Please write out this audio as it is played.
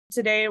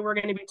today we're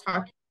going to be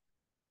talking,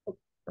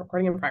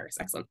 recording in progress,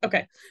 excellent.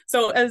 Okay,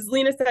 so as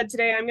Lena said,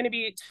 today I'm going to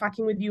be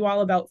talking with you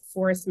all about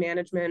forest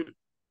management.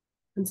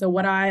 And so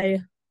what I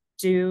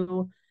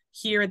do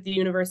here at the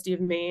University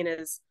of Maine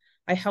is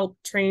I help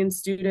train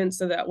students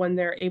so that when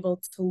they're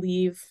able to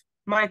leave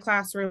my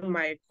classroom,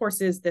 my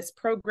courses, this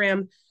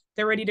program,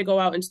 they're ready to go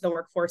out into the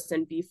workforce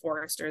and be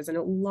foresters. And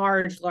a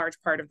large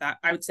part of that,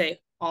 I would say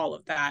all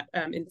of that,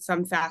 in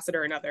some facet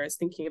or another, is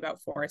thinking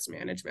about forest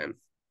management.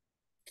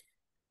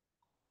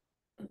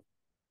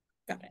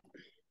 Got it.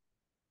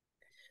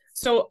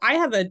 So I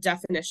have a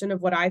definition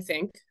of what I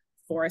think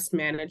forest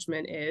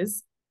management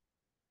is,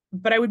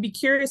 but I would be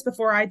curious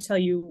before I tell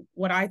you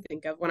what I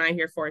think of when I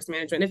hear forest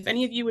management, if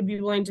any of you would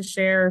be willing to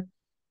share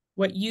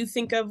what you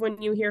think of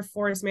when you hear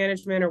forest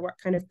management, or what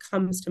kind of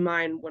comes to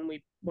mind when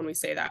we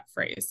say that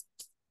phrase.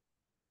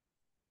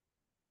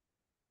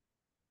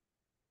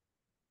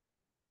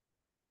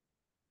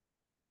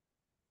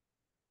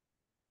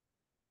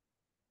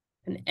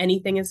 And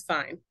anything is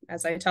fine.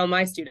 As I tell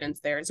my students,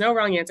 there is no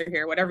wrong answer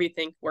here. Whatever you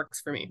think works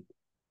for me.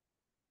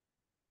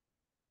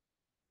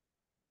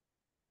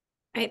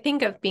 I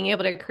think of being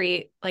able to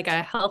create like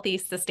a healthy,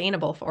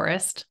 sustainable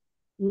forest.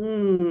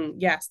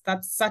 Yes,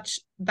 that's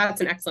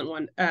an excellent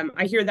one.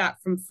 I hear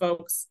that from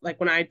folks, like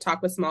when I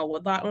talk with small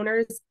woodlot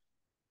owners,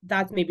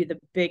 that's maybe the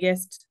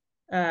biggest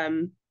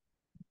term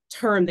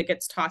that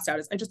gets tossed out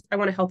is I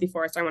want a healthy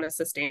forest. I want a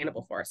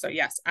sustainable forest. So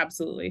yes,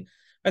 absolutely.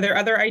 Are there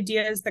other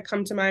ideas that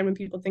come to mind when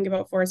people think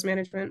about forest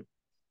management?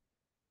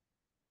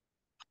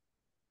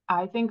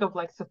 I think of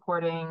like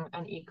supporting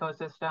an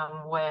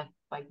ecosystem with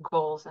like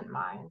goals in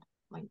mind,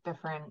 like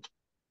different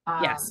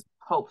Yes.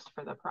 hopes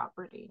for the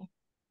property.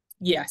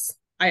 Yes,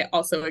 I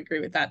also agree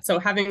with that. So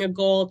having a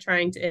goal,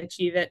 trying to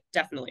achieve it,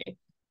 definitely.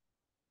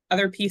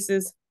 Other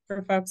pieces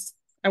for folks?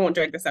 I won't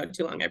drag this out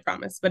too long, I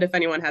promise. But if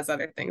anyone has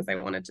other things they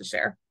wanted to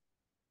share.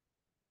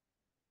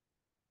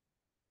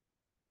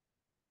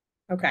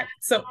 Okay,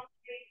 so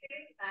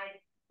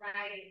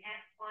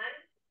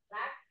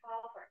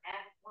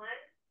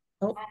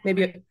oh,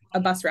 maybe a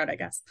bus route, I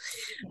guess.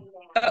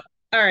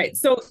 All right,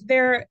 so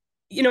there,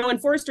 in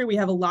forestry, we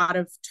have a lot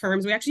of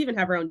terms. We actually even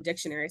have our own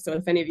dictionary. So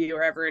if any of you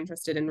are ever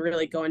interested in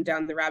really going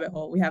down the rabbit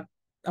hole, we have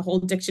a whole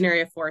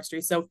dictionary of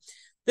forestry. So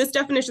this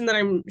definition that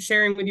I'm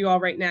sharing with you all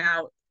right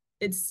now,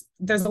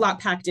 there's a lot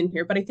packed in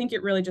here, but I think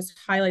it really just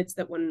highlights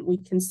that when we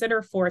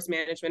consider forest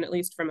management, at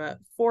least from a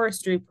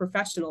forestry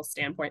professional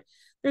standpoint,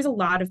 there's a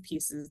lot of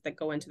pieces that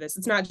go into this.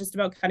 It's not just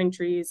about cutting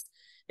trees.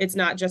 It's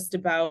not just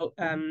about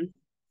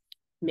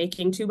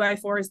making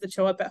 2x4s that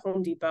show up at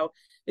Home Depot.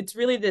 It's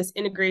really this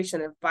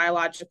integration of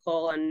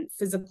biological and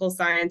physical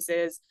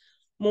sciences.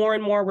 More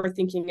and more, we're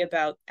thinking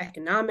about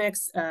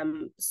economics,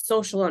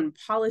 social and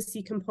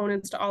policy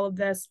components to all of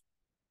this.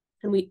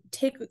 And we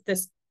take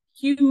this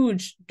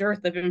huge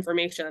dearth of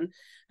information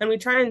and we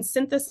try and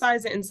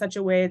synthesize it in such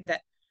a way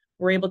that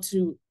we're able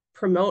to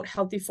promote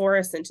healthy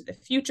forests into the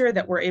future,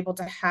 that we're able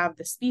to have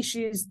the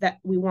species that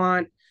we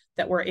want,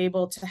 that we're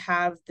able to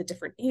have the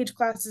different age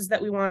classes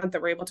that we want,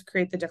 that we're able to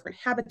create the different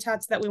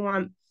habitats that we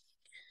want.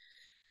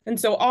 And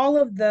so all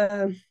of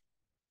the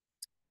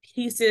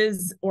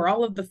pieces or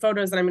all of the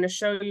photos that I'm going to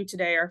show you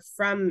today are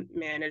from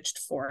managed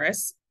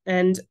forests.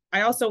 And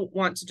I also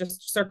want to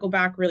just circle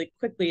back really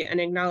quickly and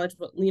acknowledge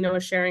what Lena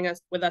was sharing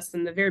with us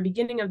in the very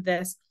beginning of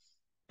this.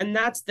 And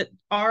that's that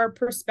our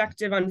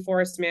perspective on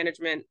forest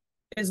management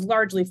is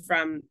largely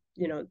from,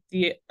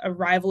 the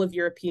arrival of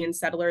European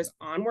settlers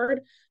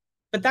onward.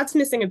 But that's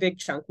missing a big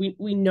chunk.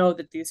 We know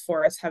that these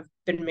forests have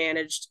been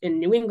managed in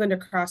New England,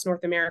 across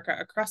North America,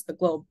 across the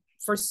globe,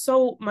 for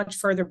so much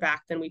further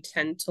back than we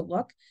tend to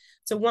look.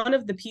 So one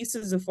of the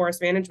pieces of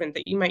forest management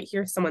that you might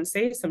hear someone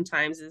say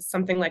sometimes is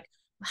something like,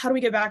 how do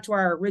we get back to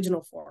our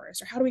original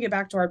forest? Or how do we get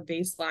back to our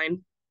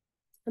baseline?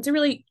 It's a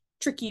really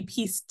tricky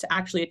piece to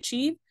actually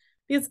achieve,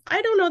 because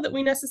I don't know that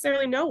we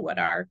necessarily know what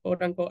our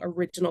quote unquote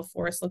original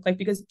forests look like,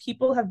 because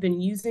people have been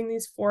using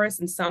these forests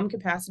in some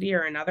capacity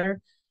or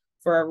another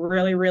for a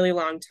really, really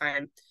long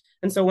time.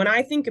 And so when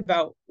I think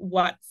about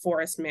what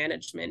forest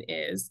management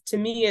is, to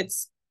me,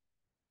 it's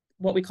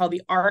what we call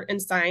the art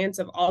and science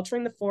of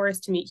altering the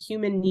forest to meet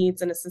human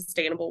needs in a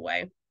sustainable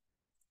way. And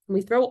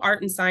we throw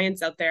art and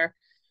science out there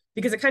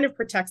because it kind of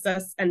protects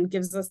us and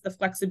gives us the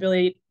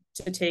flexibility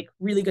to take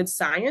really good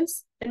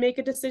science and make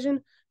a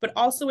decision, but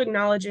also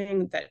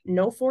acknowledging that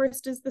no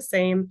forest is the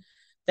same,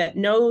 that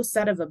no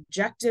set of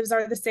objectives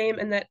are the same,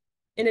 and that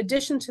in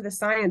addition to the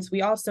science,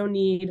 we also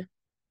need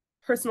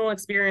personal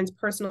experience,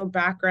 personal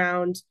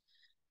background,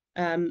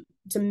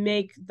 to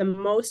make the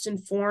most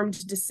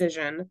informed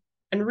decision.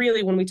 And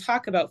really, when we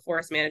talk about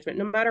forest management,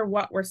 no matter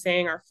what we're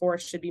saying our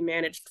forest should be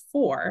managed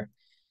for,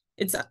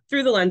 it's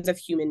through the lens of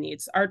human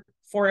needs. Our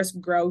forests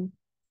grow.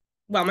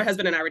 Well, my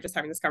husband and I were just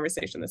having this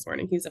conversation this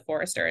morning. He's a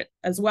forester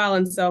as well.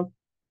 And so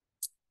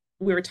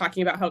we were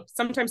talking about how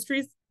sometimes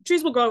trees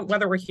will grow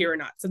whether we're here or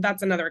not. So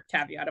that's another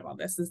caveat of all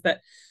this, is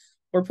that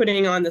we're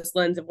putting on this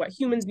lens of what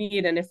humans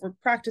need. And if we're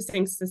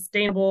practicing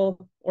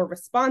sustainable or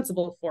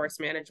responsible forest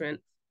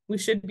management, we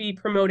should be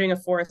promoting a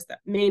forest that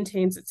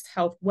maintains its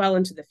health well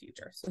into the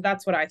future. So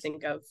that's what I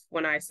think of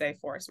when I say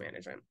forest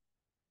management.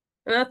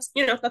 And that's,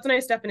 that's a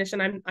nice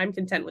definition. I'm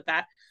content with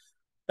that.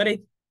 But I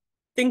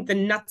think the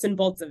nuts and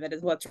bolts of it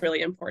is what's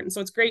really important.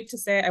 So it's great to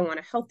say I want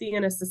a healthy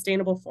and a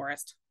sustainable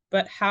forest,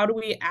 but how do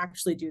we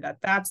actually do that?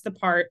 That's the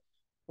part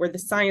where the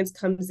science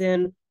comes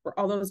in, where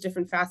all those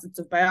different facets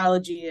of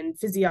biology and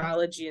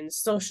physiology and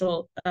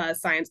social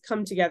science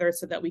come together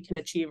so that we can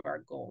achieve our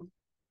goal.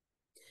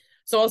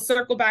 So I'll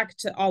circle back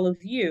to all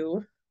of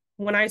you.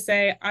 When I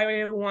say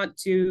I want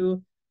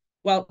to,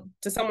 well,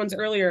 to someone's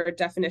earlier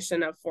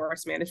definition of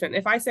forest management,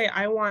 if I say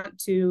I want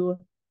to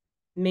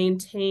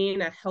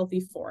maintain a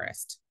healthy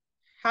forest,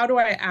 how do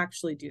I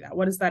actually do that?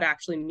 What does that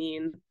actually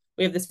mean?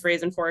 We have this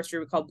phrase in forestry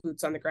we call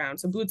boots on the ground.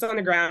 So boots on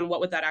the ground, what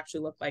would that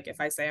actually look like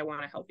if I say I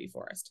want a healthy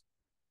forest?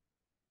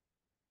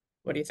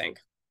 What do you think?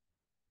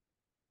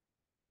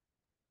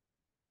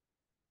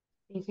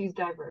 Species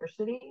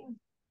diversity.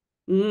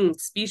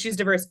 Species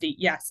diversity.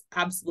 Yes,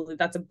 absolutely.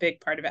 That's a big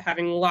part of it,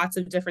 having lots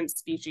of different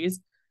species.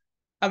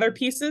 Other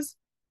pieces?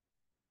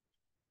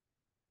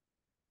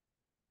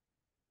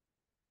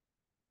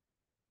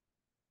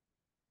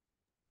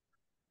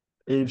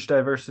 Age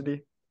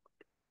diversity.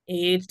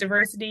 Age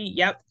diversity,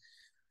 yep.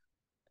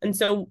 And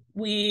so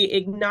we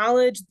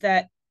acknowledge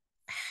that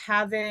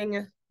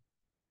having,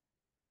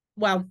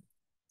 well,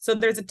 so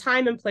there's a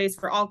time and place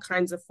for all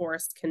kinds of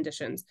forest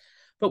conditions,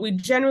 but we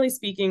generally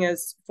speaking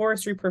as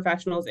forestry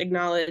professionals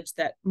acknowledge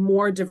that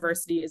more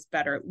diversity is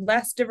better.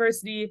 Less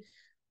diversity,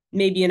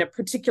 maybe in a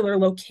particular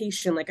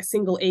location, like a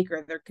single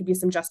acre, there could be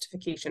some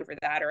justification for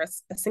that, or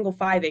a single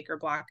 5-acre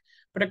block.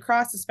 But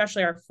across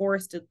especially our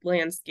forested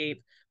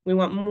landscape, we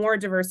want more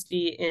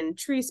diversity in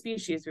tree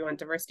species, we want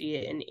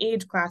diversity in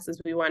age classes,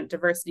 we want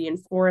diversity in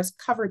forest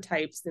cover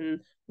types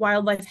and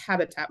wildlife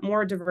habitat.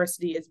 More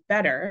diversity is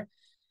better.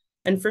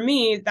 And for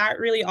me, that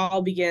really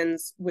all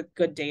begins with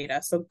good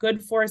data. So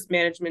good forest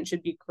management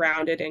should be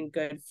grounded in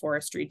good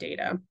forestry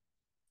data.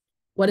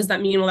 What does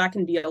that mean? Well, that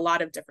can be a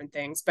lot of different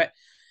things, but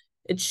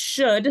it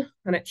should,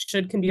 and it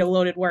should can be a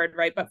loaded word,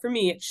 right? But for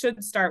me, it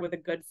should start with a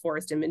good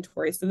forest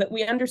inventory so that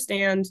we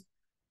understand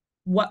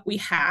what we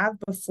have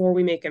before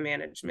we make a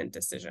management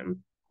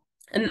decision.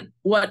 And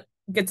what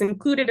gets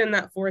included in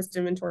that forest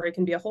inventory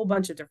can be a whole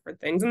bunch of different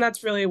things. And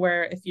that's really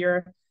where, if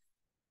you're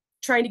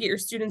trying to get your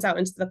students out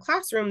into the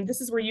classroom,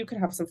 this is where you could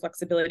have some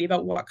flexibility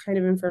about what kind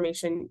of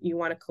information you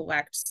want to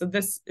collect. So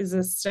this is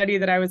a study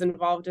that I was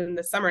involved in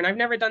this summer, and I've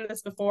never done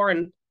this before,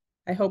 and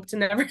I hope to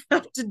never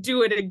have to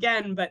do it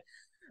again. But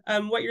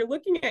what you're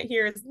looking at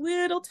here is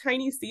little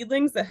tiny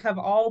seedlings that have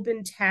all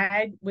been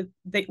tagged with,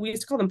 we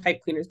used to call them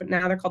pipe cleaners, but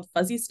now they're called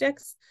fuzzy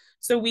sticks.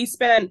 So we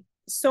spent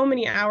so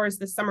many hours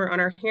this summer on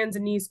our hands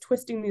and knees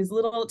twisting these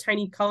little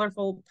tiny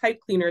colorful pipe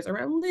cleaners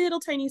around little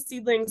tiny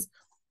seedlings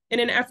in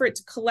an effort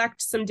to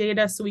collect some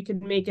data so we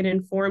could make an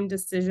informed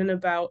decision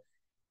about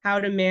how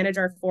to manage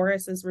our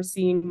forests as we're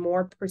seeing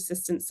more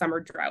persistent summer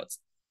droughts.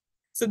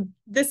 So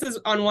this is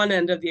on one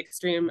end of the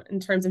extreme in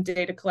terms of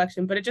data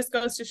collection, but it just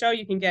goes to show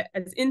you can get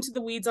as into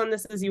the weeds on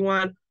this as you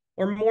want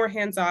or more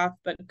hands-off,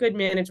 but good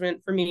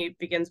management for me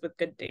begins with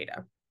good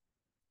data.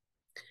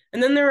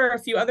 And then there are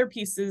a few other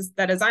pieces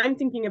that as I'm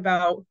thinking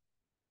about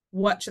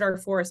what should our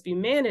forest be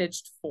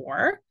managed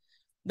for,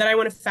 that I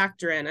want to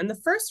factor in. And the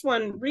first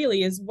one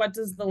really is, what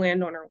does the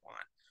landowner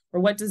want? Or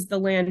what does the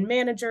land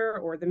manager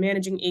or the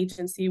managing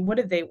agency, what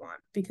do they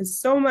want? Because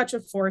so much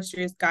of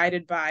forestry is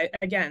guided by,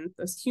 again,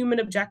 those human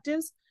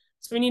objectives.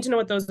 So we need to know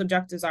what those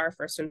objectives are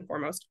first and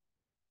foremost.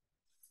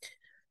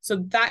 So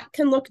that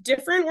can look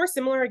different or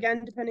similar,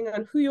 again, depending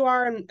on who you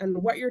are and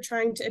what you're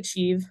trying to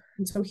achieve.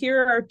 And so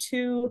here are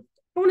two,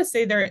 I want to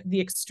say they're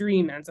the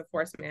extreme ends of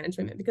forest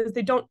management because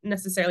they don't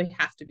necessarily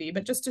have to be,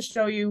 but just to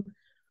show you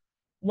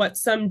what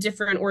some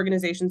different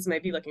organizations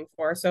might be looking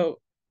for. So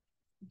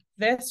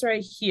this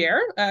right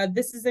here,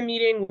 this is a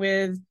meeting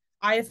with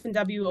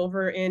IF&W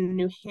over in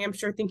New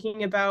Hampshire,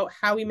 thinking about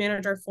how we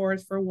manage our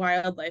forest for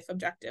wildlife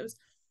objectives.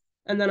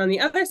 And then on the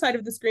other side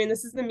of the screen,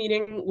 this is the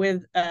meeting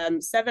with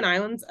 7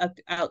 islands up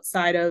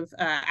outside of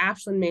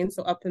Ashland, Maine,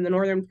 so up in the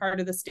northern part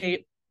of the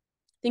state,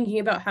 thinking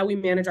about how we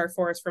manage our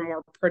forests for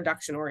more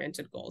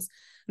production-oriented goals.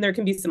 And there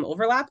can be some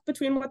overlap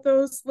between what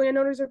those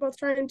landowners are both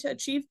trying to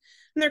achieve,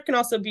 and there can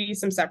also be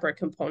some separate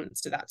components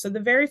to that. So the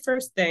very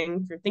first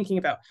thing, if you're thinking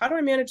about how do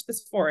I manage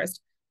this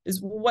forest, is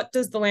what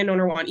does the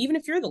landowner want? Even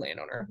if you're the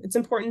landowner, it's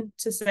important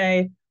to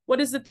say, what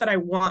is it that I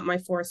want my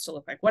forest to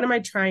look like? What am I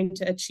trying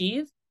to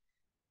achieve?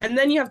 And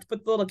then you have to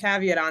put the little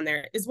caveat on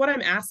there, is what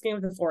I'm asking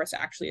of the forest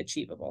actually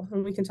achievable?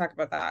 And we can talk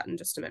about that in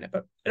just a minute,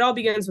 but it all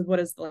begins with what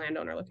is the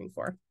landowner looking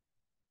for?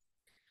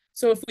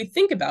 So if we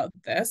think about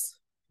this,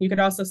 you could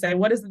also say,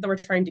 what is it that we're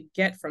trying to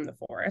get from the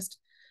forest?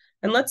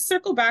 And let's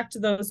circle back to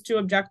those 2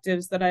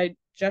 objectives that I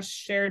just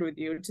shared with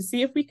you to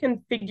see if we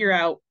can figure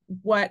out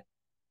what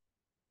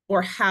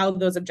or how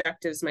those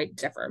objectives might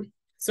differ.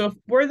 So if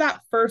we're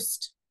that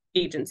first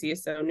agency,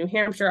 so New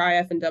Hampshire,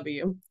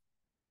 IF&W,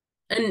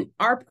 and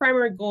our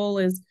primary goal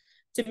is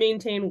to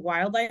maintain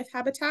wildlife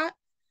habitat,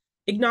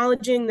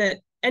 acknowledging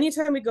that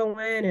anytime we go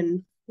in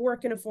and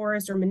work in a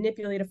forest or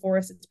manipulate a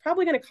forest, it's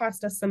probably going to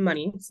cost us some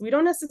money. So we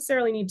don't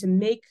necessarily need to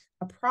make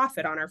a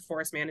profit on our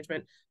forest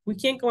management. We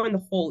can't go in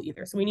the hole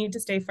either. So we need to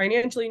stay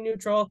financially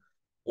neutral,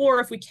 or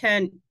if we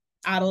can,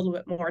 add a little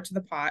bit more to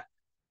the pot.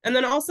 And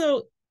then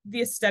also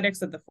the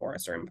aesthetics of the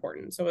forest are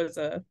important. So as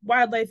a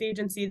wildlife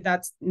agency,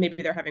 that's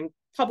maybe they're having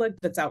public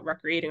that's out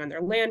recreating on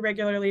their land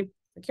regularly.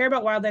 They care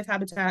about wildlife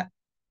habitat,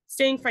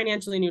 staying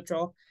financially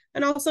neutral,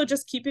 and also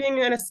just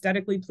keeping an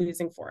aesthetically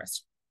pleasing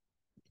forest.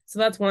 So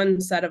that's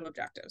one set of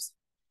objectives.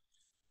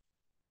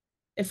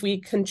 If we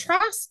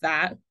contrast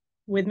that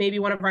with maybe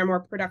one of our more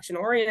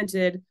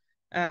production-oriented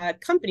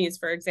companies,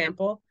 for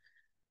example,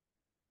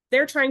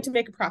 they're trying to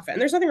make a profit.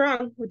 And there's nothing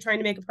wrong with trying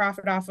to make a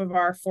profit off of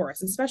our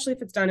forest, especially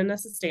if it's done in a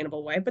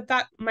sustainable way, but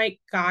that might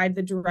guide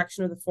the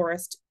direction of the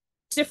forest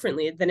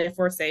differently than if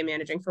we're, say,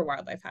 managing for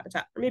wildlife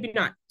habitat, or maybe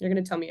not. You're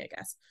going to tell me, I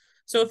guess.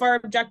 So if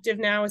our objective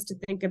now is to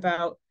think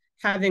about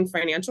having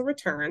financial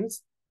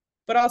returns,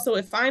 but also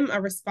if I'm a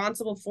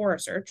responsible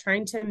forester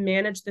trying to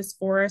manage this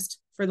forest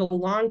for the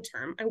long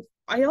term,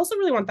 I also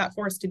really want that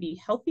forest to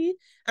be healthy,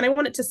 and I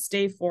want it to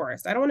stay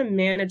forest. I don't want to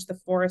manage the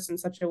forest in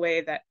such a way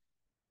that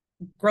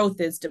growth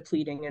is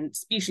depleting and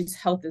species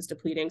health is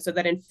depleting, so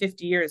that in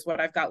 50 years,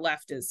 what I've got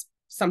left is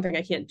something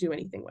I can't do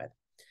anything with.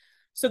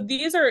 So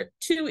these are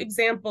two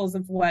examples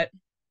of what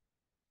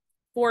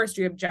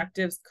forestry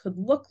objectives could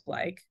look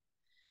like,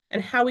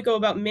 and how we go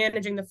about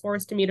managing the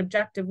forest to meet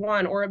objective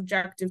 1 or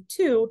objective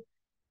 2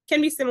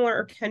 can be similar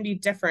or can be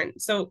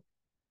different. So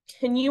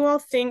can you all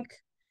think,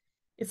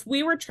 if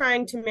we were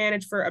trying to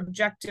manage for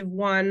objective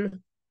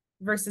 1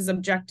 versus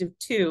objective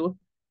 2,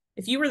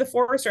 if you were the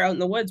forester out in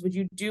the woods, would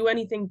you do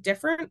anything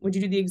different? Would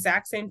you do the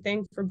exact same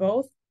thing for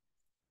both?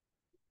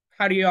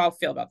 How do you all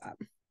feel about that?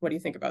 What do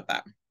you think about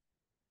that?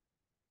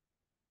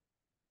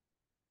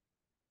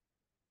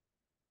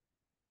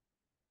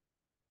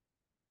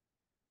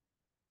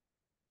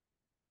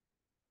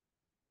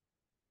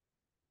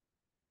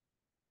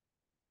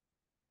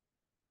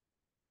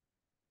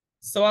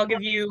 So I'll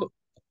give you,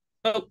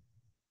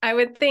 I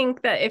would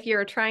think that if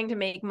you're trying to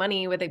make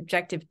money with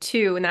objective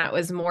 2, and that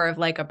was more of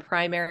like a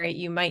primary,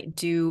 you might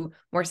do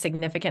more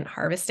significant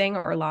harvesting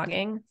or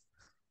logging.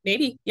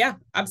 Maybe, yeah,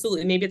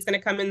 absolutely. Maybe it's going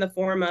to come in the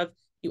form of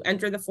you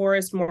enter the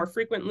forest more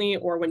frequently,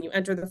 or when you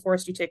enter the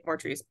forest, you take more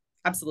trees.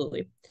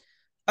 Absolutely.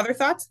 Other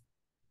thoughts?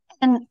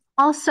 And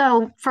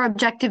also for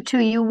objective 2,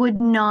 you would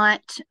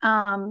not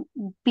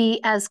be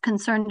as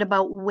concerned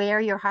about where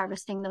you're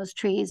harvesting those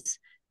trees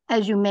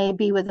as you may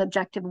be with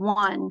objective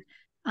 1.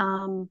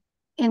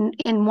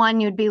 In 1,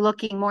 you'd be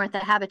looking more at the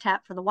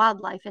habitat for the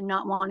wildlife and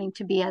not wanting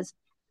to be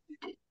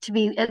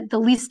the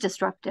least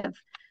disruptive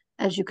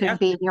as you could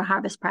be in your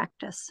harvest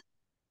practice.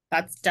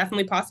 That's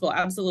definitely possible.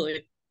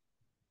 Absolutely.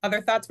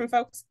 Other thoughts from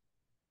folks?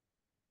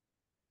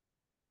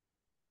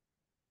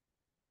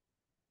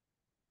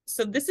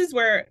 So this is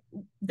where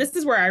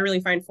I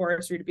really find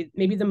forestry to be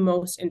maybe the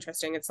most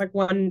interesting. It's like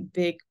one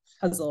big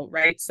puzzle,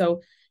 right?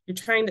 So you're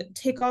trying to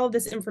take all of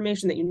this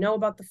information that you know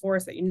about the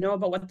forest, that you know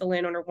about what the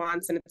landowner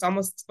wants, and it's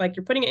almost like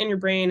you're putting it in your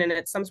brain and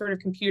it's some sort of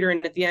computer,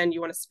 and at the end you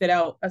want to spit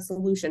out a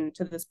solution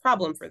to this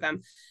problem for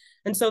them.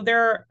 And so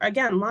there are,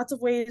 again, lots of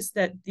ways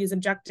that these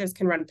objectives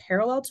can run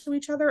parallel to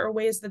each other, or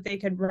ways that they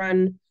could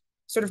run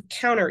sort of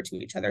counter to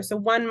each other. So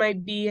one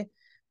might be,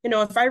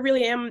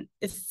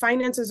 if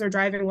finances are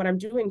driving what I'm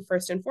doing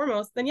first and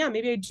foremost, then yeah,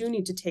 maybe I do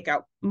need to take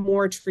out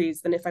more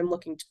trees than if I'm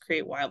looking to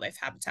create wildlife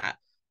habitat.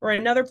 Or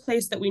another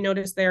place that we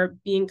notice there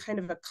being kind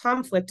of a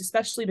conflict,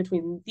 especially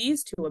between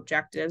these two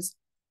objectives,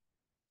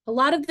 a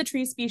lot of the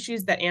tree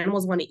species that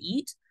animals want to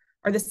eat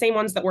are the same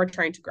ones that we're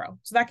trying to grow.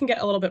 So that can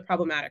get a little bit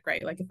problematic,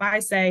 right? Like if I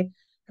say,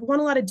 I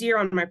want a lot of deer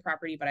on my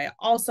property, but I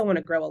also want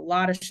to grow a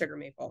lot of sugar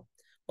maple.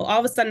 Well, all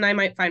of a sudden I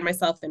might find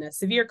myself in a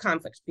severe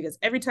conflict, because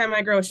every time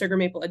I grow a sugar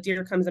maple, a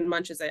deer comes and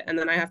munches it. And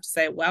then I have to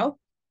say, well,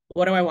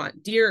 what do I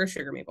want, deer or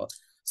sugar maple?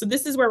 So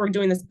this is where we're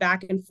doing this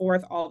back and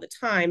forth all the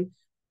time.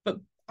 But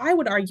I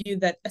would argue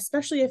that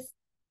especially if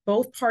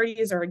both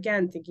parties are,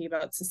 again, thinking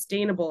about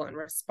sustainable and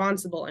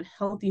responsible and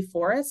healthy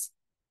forests,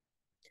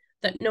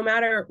 that no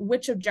matter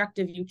which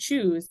objective you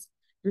choose,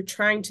 you're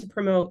trying to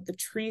promote the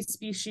tree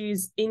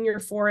species in your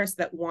forest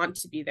that want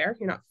to be there.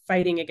 You're not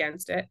fighting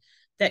against it,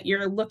 that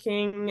you're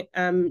looking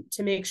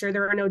to make sure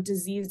there are no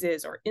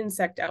diseases or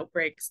insect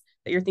outbreaks,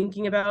 that you're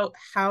thinking about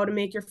how to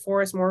make your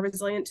forest more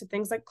resilient to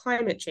things like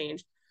climate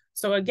change.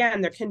 So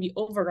again, there can be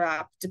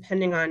overlap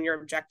depending on your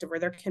objective, or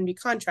there can be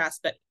contrast,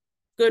 but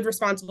good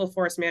responsible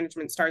forest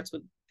management starts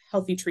with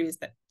healthy trees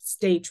that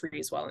stay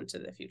trees well into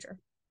the future.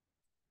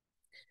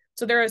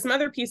 So there are some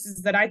other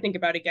pieces that I think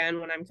about,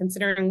 again, when I'm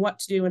considering what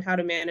to do and how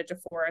to manage a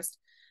forest.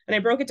 And I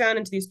broke it down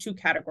into these two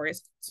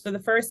categories. So the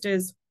first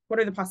is, what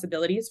are the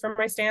possibilities from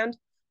my stand?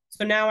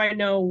 So now I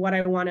know what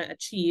I want to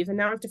achieve, and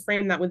now I have to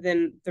frame that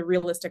within the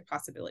realistic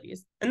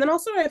possibilities. And then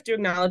also I have to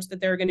acknowledge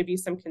that there are going to be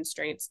some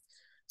constraints.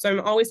 So I'm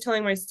always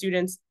telling my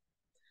students,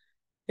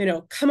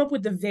 come up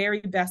with the very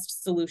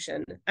best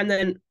solution, and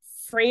then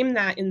frame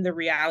that in the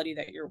reality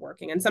that you're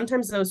working. And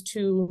sometimes those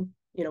two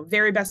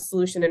very best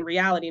solution in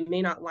reality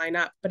may not line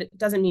up, but it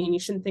doesn't mean you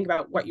shouldn't think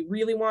about what you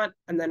really want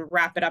and then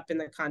wrap it up in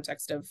the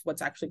context of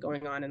what's actually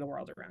going on in the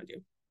world around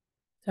you.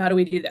 So how do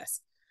we do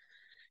this?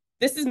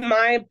 This is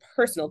my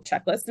personal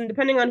checklist, and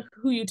depending on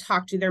who you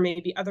talk to, there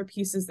may be other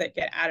pieces that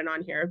get added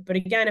on here. But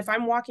again, if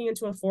I'm walking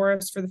into a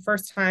forest for the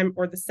first time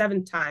or the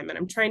 7th time, and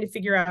I'm trying to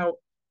figure out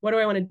what do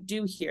I want to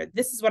do here,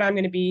 this is what I'm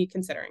going to be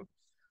considering.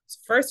 So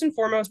first and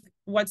foremost,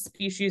 what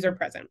species are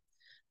present?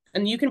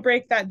 And you can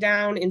break that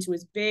down into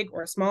as big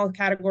or small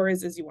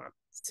categories as you want.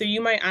 So you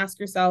might ask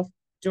yourself,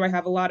 do I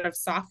have a lot of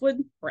softwood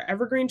or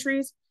evergreen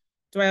trees?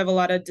 Do I have a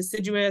lot of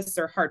deciduous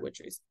or hardwood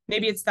trees?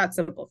 Maybe it's that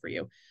simple for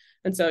you.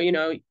 And so,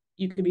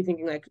 you could be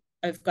thinking like,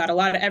 I've got a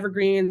lot of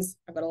evergreens,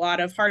 I've got a lot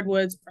of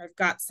hardwoods, or I've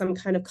got some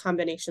kind of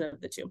combination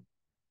of the two.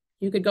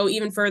 You could go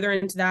even further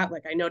into that.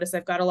 Like I notice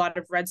I've got a lot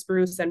of red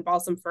spruce and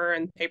balsam fir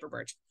and paper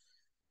birch.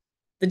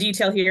 The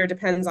detail here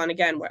depends on,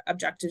 again, what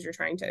objectives you're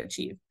trying to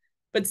achieve.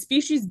 But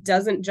species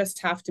doesn't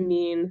just have to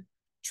mean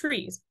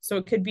trees. So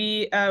it could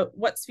be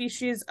what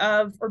species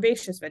of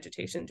herbaceous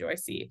vegetation do I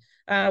see?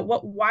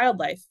 What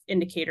wildlife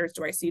indicators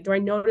do I see? Do I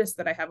notice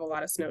that I have a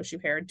lot of snowshoe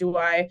hare? Do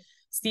I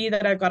see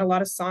that I've got a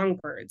lot of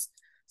songbirds?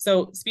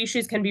 So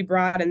species can be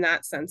broad in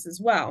that sense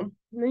as well.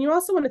 And then you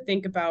also want to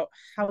think about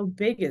how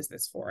big is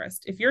this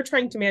forest? If you're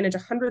trying to manage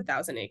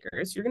 100,000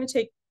 acres, you're going to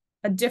take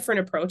a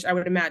different approach, I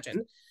would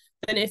imagine,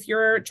 than if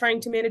you're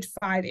trying to manage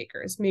 5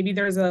 acres. Maybe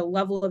there's a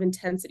level of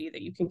intensity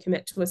that you can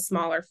commit to a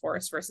smaller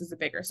forest versus a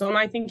bigger. So am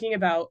I thinking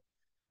about,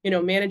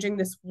 managing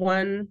this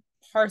one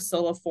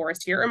parcel of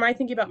forest here, or am I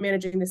thinking about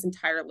managing this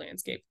entire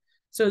landscape?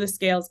 So the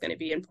scale is going to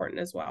be important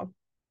as well.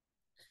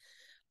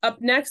 Up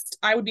next,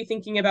 I would be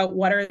thinking about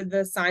what are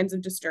the signs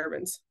of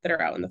disturbance that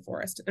are out in the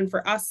forest. And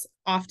for us,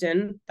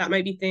 often that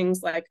might be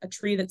things like a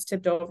tree that's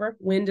tipped over.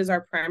 Wind is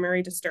our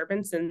primary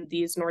disturbance in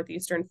these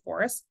northeastern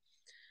forests.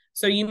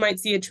 So you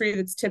might see a tree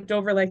that's tipped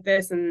over like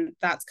this, and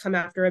that's come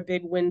after a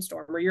big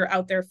windstorm, or you're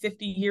out there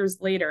 50 years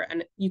later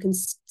and you can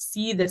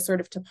see this sort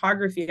of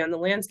topography on the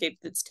landscape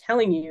that's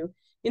telling you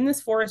in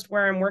this forest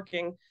where I'm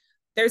working,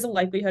 there's a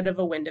likelihood of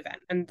a wind event.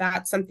 And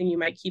that's something you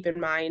might keep in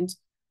mind,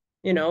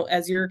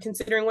 as you're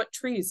considering what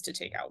trees to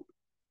take out.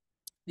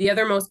 The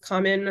other most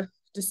common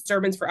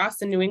disturbance for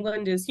us in New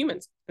England is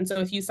humans. And so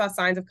if you saw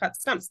signs of cut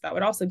stumps, that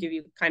would also give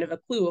you kind of a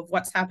clue of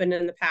what's happened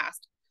in the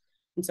past.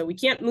 And so we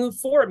can't move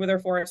forward with our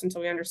forests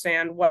until we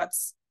understand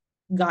what's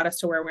got us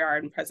to where we are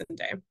in present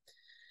day.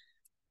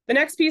 The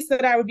next piece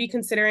that I would be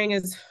considering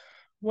is,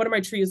 what do my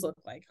trees look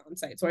like on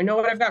site? So I know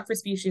what I've got for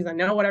species, I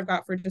know what I've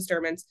got for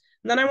disturbance,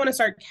 and then I want to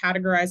start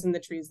categorizing the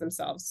trees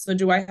themselves. So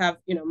do I have,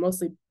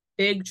 mostly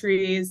big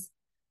trees?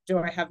 Do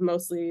I have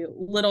mostly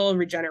little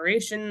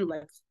regeneration,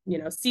 like,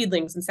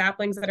 seedlings and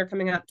saplings that are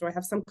coming up? Do I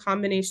have some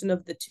combination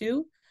of the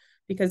two?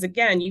 Because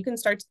again, you can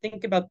start to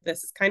think about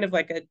this as kind of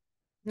like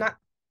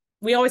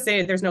we always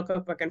say there's no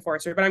cookbook in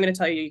forestry, but I'm going to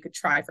tell you, you could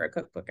try for a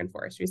cookbook in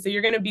forestry. So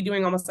you're going to be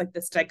doing almost like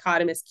this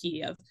dichotomous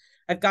key of,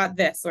 I've got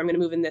this, so I'm going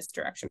to move in this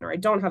direction, or I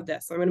don't have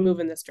this, so I'm going to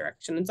move in this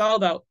direction. It's all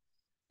about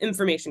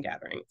information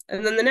gathering.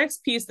 And then the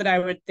next piece that I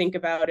would think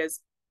about is,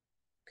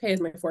 okay,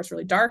 is my forest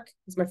really dark?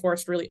 Is my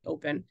forest really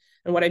open?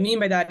 And what I mean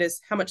by that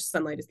is how much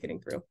sunlight is getting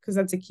through, because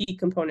that's a key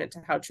component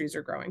to how trees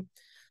are growing.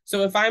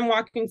 So if I'm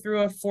walking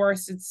through a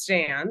forested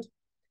stand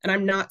and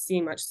I'm not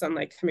seeing much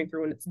sunlight coming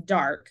through and it's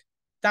dark,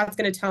 that's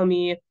going to tell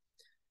me,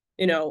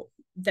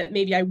 that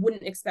maybe I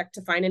wouldn't expect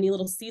to find any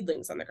little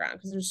seedlings on the ground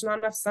because there's not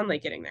enough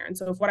sunlight getting there. And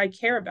so if what I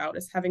care about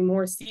is having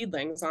more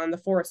seedlings on the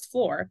forest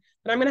floor,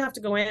 then I'm going to have to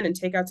go in and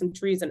take out some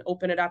trees and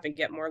open it up and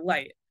get more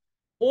light.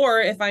 Or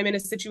if I'm in a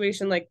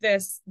situation like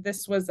this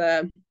was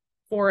a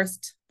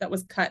forest that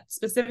was cut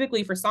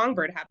specifically for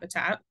songbird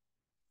habitat.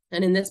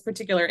 And in this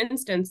particular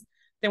instance,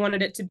 they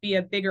wanted it to be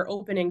a bigger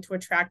opening to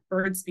attract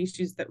bird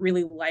species that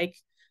really like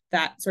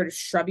that sort of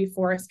shrubby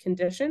forest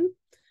condition.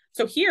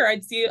 So here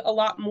I'd see a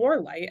lot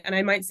more light, and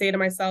I might say to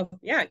myself,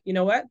 yeah, you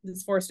know what?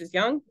 This forest is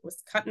young, it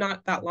was cut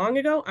not that long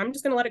ago. I'm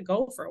just going to let it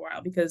go for a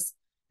while because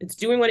it's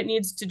doing what it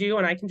needs to do,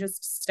 and I can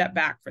just step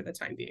back for the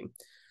time being.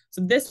 So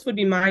this would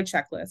be my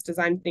checklist as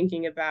I'm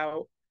thinking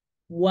about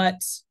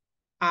what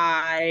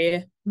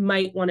I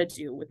might want to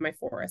do with my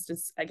forest.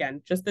 Is,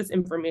 again, just this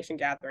information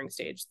gathering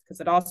stage,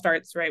 because it all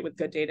starts right with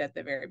good data at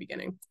the very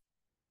beginning.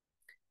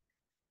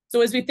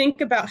 So as we think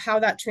about how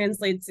that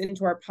translates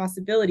into our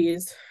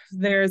possibilities,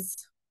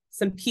 there's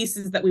some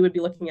pieces that we would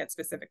be looking at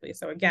specifically.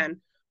 So again,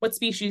 what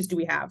species do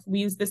we have? We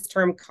use this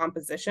term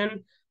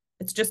composition.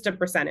 It's just a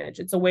percentage.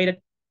 It's a way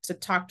to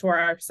talk to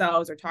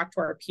ourselves or talk to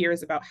our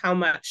peers about how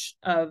much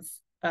of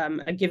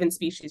a given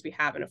species we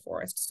have in a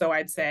forest. So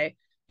I'd say,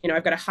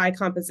 I've got a high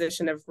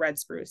composition of red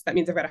spruce. That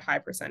means I've got a high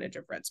percentage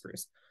of red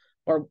spruce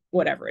or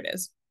whatever it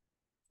is.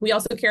 We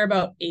also care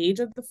about age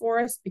of the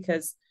forest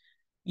because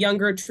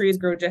younger trees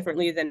grow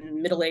differently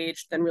than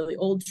middle-aged, than really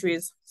old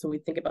trees. So we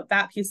think about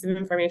that piece of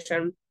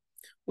information.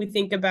 We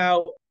think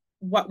about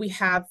what we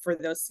have for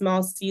those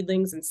small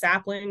seedlings and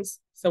saplings.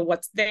 So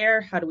what's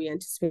there? How do we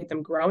anticipate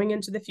them growing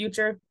into the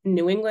future? In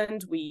New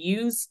England, we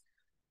use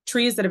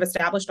trees that have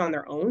established on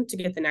their own to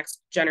get the next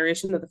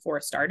generation of the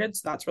forest started.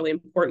 So that's really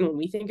important when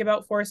we think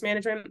about forest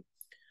management.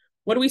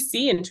 What do we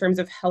see in terms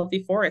of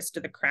healthy forests?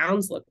 Do the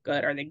crowns look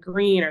good? Are they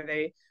green? Are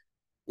they,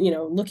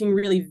 looking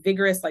really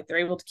vigorous, like they're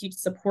able to keep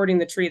supporting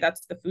the tree?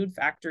 That's the food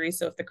factory.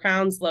 So if the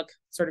crowns look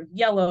sort of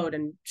yellowed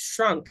and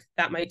shrunk,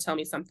 that might tell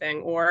me something.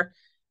 Or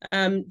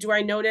do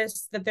I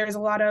notice that there's a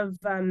lot of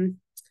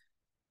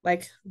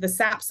like the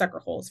sapsucker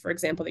holes, for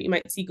example, that you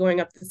might see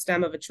going up the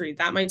stem of a tree?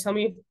 That might tell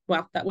me,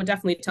 well, that would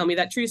definitely tell me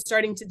that tree is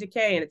starting to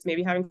decay and it's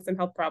maybe having some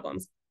health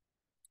problems.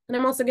 And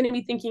I'm also going to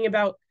be thinking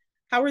about,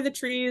 how are the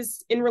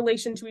trees in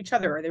relation to each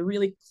other? Are they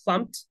really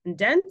clumped and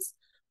dense?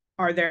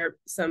 Are there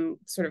some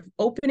sort of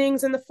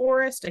openings in the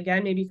forest?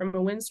 Again, maybe from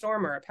a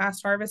windstorm or a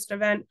past harvest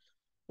event.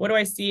 What do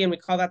I see? And we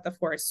call that the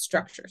forest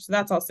structure. So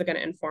that's also going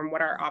to inform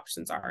what our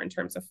options are in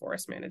terms of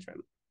forest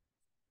management.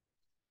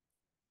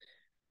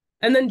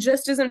 And then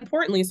just as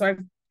importantly, so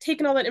I've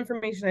taken all that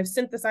information, I've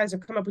synthesized,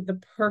 I've come up with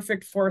the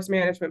perfect forest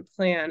management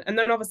plan. And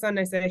then all of a sudden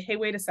I say, hey,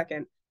 wait a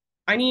second,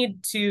 I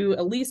need to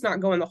at least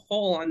not go in the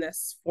hole on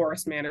this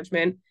forest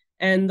management.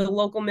 And the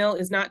local mill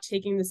is not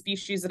taking the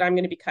species that I'm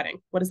going to be cutting.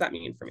 What does that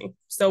mean for me?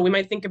 So we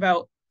might think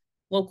about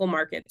local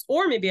markets,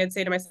 or maybe I'd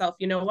say to myself,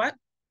 you know what?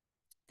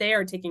 They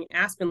are taking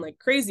aspen like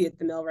crazy at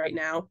the mill right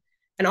now.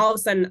 And all of a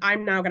sudden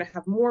I'm now going to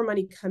have more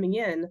money coming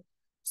in.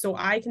 So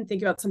I can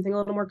think about something a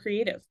little more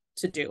creative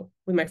to do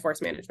with my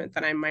forest management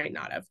than I might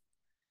not have.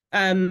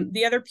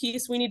 The other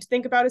piece we need to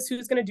think about is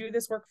who's going to do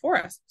this work for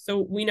us. So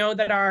we know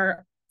that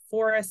our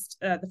forest,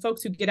 the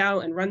folks who get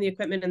out and run the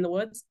equipment in the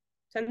woods,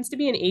 tends to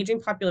be an aging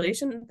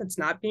population that's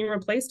not being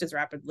replaced as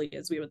rapidly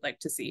as we would like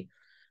to see.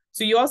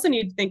 So you also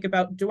need to think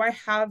about, do I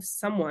have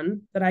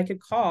someone that I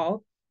could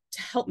call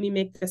to help me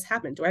make this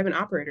happen? Do I have an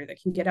operator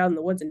that can get out in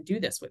the woods and do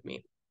this with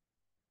me?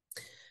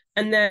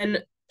 And then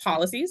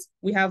policies.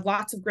 We have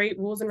lots of great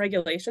rules and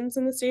regulations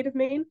in the state of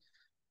Maine,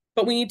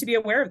 but we need to be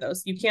aware of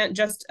those. You can't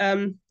just,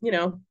 for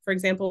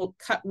example,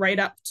 cut right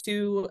up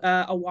to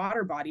a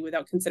water body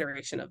without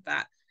consideration of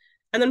that.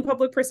 And then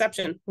public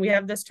perception. We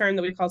have this term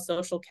that we call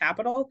social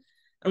capital.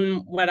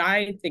 And what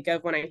I think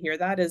of when I hear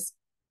that is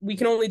we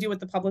can only do what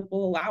the public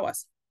will allow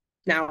us.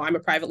 Now, I'm a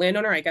private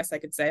landowner. I guess I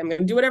could say I'm going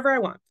to do whatever I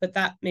want, but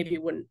that maybe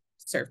wouldn't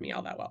serve me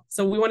all that well.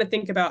 So we want to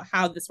think about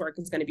how this work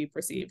is going to be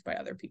perceived by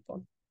other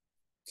people.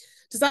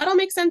 Does that all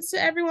make sense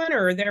to everyone,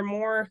 or are there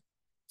more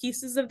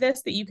pieces of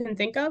this that you can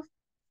think of?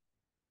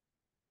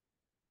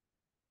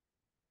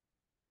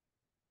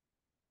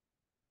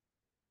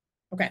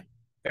 Okay,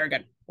 very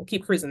good. We'll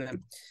keep cruising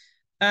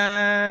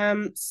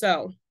then.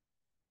 So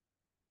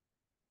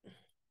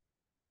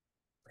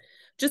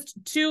just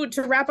to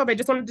wrap up, I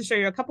just wanted to show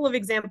you a couple of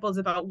examples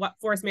about what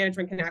forest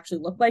management can actually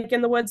look like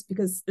in the woods,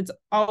 because it's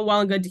all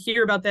well and good to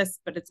hear about this,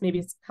 but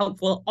it's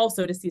helpful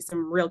also to see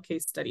some real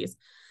case studies.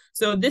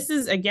 So this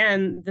is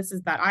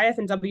that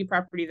IF&W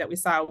property that we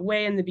saw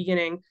way in the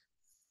beginning.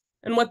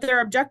 And what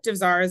their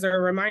objectives are, as a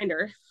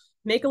reminder,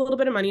 make a little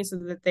bit of money so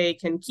that they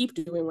can keep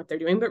doing what they're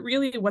doing. But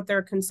really what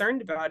they're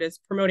concerned about is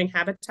promoting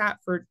habitat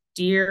for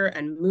deer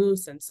and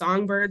moose and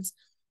songbirds.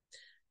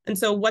 And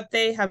so what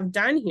they have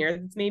done here,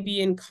 that's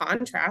maybe in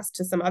contrast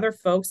to some other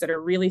folks that are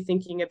really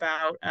thinking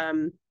about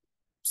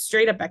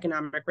straight up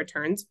economic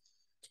returns,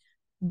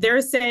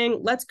 they're saying,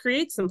 let's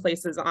create some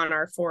places on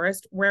our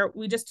forest where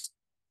we just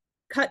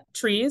cut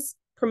trees,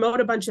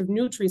 promote a bunch of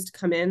new trees to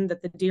come in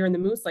that the deer and the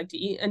moose like to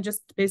eat, and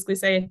just basically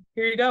say,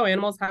 here you go,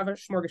 animals have a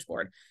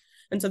smorgasbord.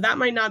 And so that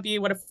might not be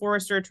what a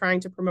forester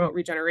trying to promote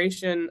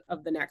regeneration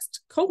of the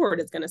next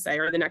cohort is going to say,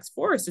 or the next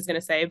forest is going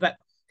to say, but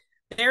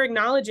they're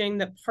acknowledging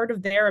that part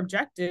of their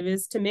objective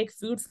is to make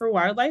food for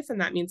wildlife,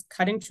 and that means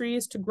cutting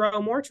trees to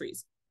grow more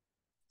trees.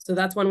 So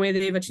that's one way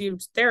they've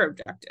achieved their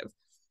objective.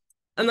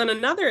 And then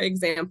another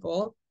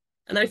example,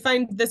 and I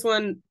find this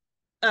one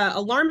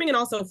alarming and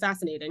also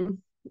fascinating.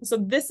 So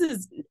this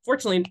is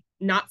fortunately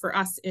not for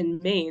us in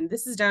Maine.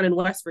 This is down in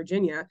West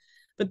Virginia,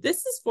 but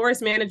this is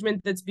forest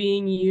management that's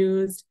being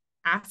used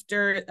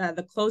after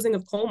the closing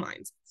of coal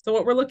mines. So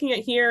what we're looking at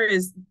here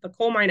is the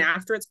coal mine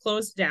after it's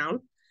closed down.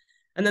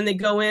 And then they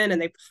go in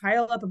and they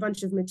pile up a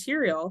bunch of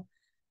material.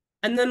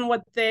 And then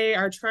what they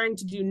are trying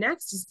to do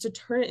next is to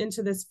turn it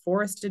into this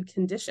forested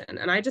condition.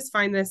 And I just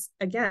find this,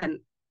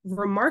 again,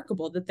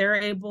 remarkable that they're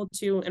able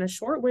to, in a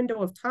short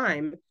window of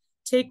time,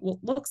 take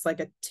what looks like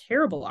a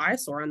terrible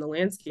eyesore on the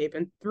landscape,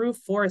 and through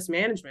forest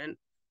management,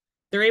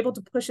 they're able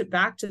to push it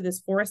back to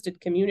this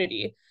forested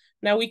community.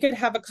 Now, we could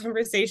have a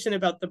conversation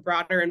about the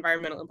broader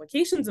environmental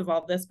implications of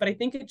all this, but I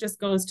think it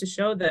just goes to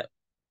show that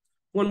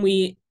when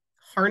we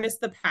harness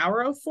the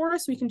power of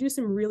forests, we can do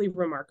some really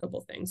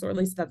remarkable things, or at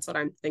least that's what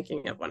I'm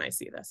thinking of when I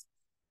see this.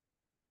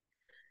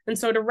 And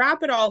so to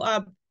wrap it all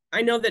up,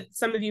 I know that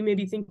some of you may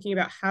be thinking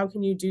about how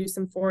can you do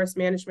some forest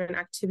management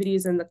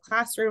activities in the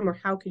classroom, or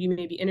how could you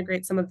maybe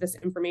integrate some of this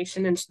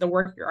information into the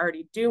work you're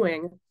already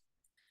doing.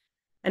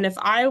 And if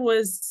I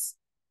was,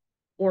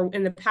 or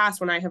in the past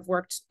when I have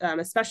worked,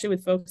 especially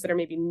with folks that are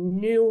maybe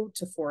new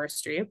to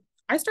forestry,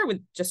 I start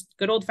with just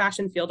good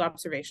old-fashioned field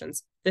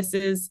observations. This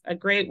is a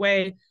great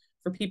way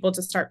for people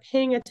to start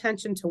paying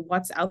attention to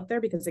what's out there,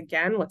 because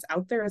again, what's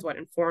out there is what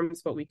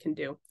informs what we can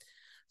do.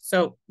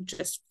 So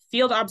just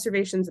field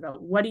observations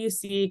about what do you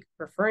see,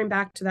 referring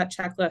back to that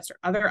checklist or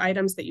other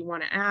items that you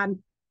want to add.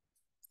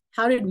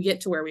 How did we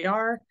get to where we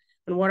are,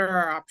 and what are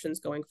our options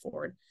going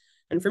forward?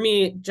 And for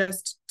me,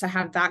 just to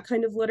have that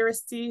kind of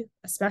literacy,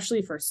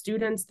 especially for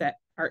students that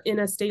are in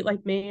a state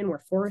like Maine,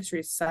 where forestry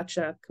is such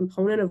a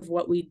component of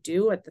what we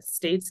do at the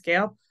state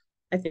scale,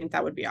 I think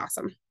that would be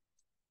awesome.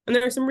 And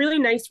there are some really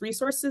nice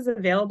resources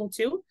available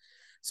too.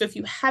 So if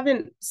you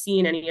haven't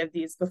seen any of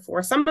these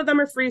before, some of them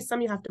are free,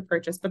 some you have to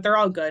purchase, but they're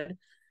all good.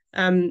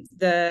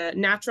 The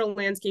Natural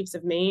Landscapes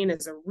of Maine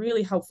is a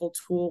really helpful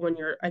tool when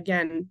you're,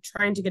 again,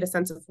 trying to get a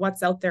sense of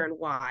what's out there and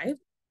why.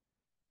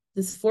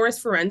 This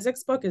forest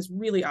forensics book is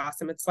really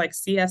awesome. It's like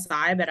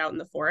CSI, but out in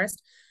the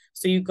forest.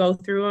 So you go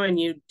through and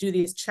you do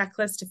these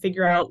checklists to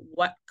figure out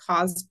what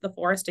caused the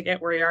forest to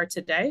get where we are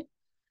today.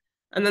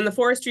 And then the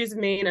Forest Trees of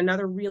Maine,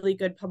 another really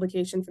good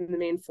publication from the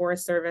Maine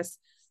Forest Service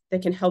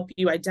that can help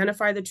you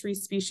identify the tree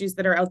species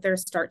that are out there,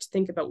 start to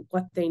think about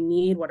what they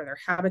need, what are their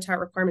habitat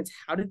requirements,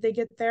 how did they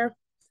get there?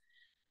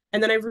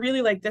 And then I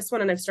really like this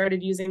one, and I've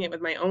started using it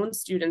with my own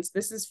students.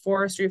 This is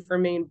Forestry for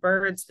Maine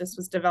Birds. This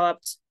was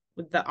developed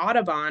with the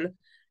Audubon,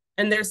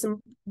 and there's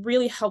some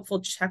really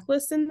helpful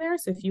checklists in there.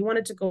 So if you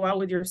wanted to go out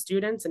with your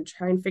students and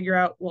try and figure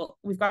out, well,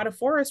 we've got a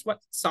forest, what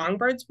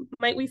songbirds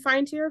might we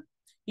find here?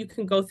 You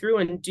can go through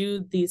and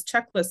do these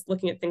checklists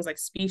looking at things like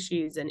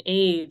species and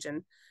age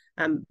and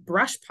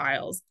brush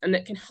piles, and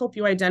it can help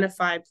you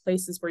identify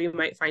places where you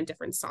might find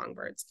different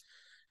songbirds.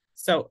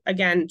 So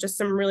again, just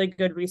some really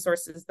good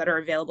resources that are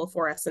available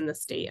for us in the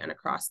state and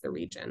across the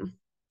region.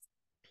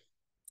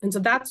 And so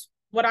that's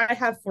what I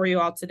have for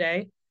you all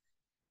today,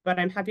 but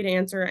I'm happy to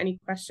answer any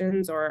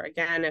questions, or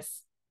again, if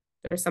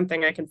there's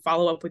something I can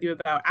follow up with you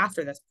about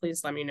after this,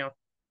 please let me know.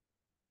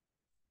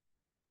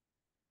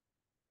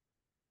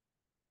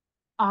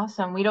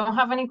 Awesome. We don't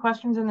have any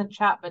questions in the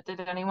chat, but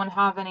did anyone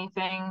have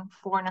anything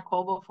for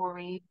Nicole before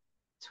we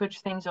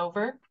switch things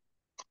over?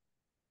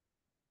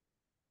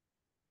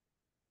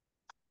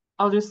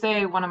 I'll just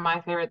say one of my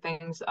favorite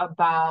things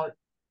about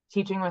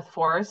teaching with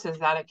forests is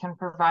that it can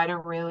provide a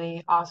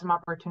really awesome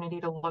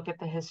opportunity to look at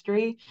the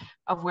history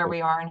of where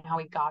we are and how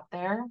we got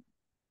there,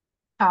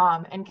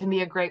 and can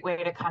be a great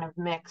way to kind of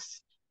mix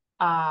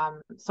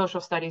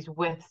social studies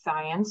with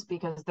science,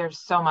 because there's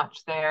so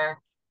much there.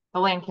 The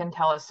land can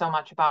tell us so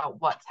much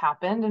about what's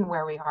happened and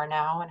where we are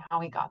now and how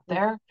we got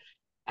there.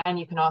 And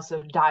you can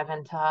also dive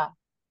into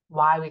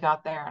why we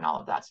got there and all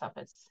of that stuff.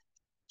 It's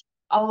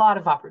a lot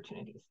of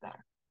opportunities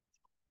there.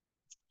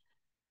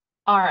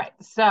 All right,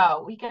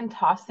 so we can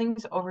toss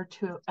things over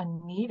to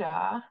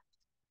Anita,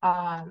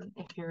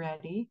 if you're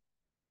ready.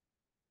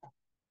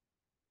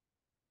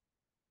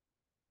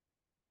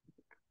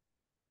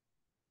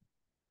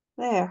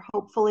 There,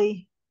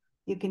 hopefully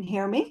you can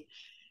hear me.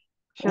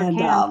 Sure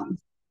can.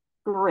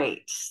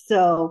 Great.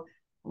 So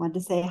I wanted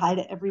to say hi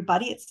to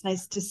everybody. It's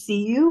nice to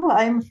see you.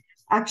 I'm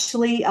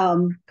actually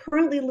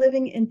currently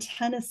living in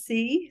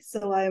Tennessee,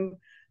 so I'm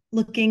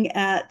looking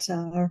at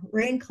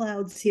rain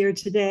clouds here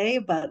today,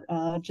 but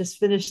just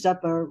finished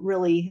up a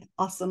really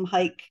awesome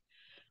hike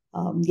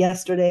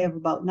yesterday of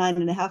about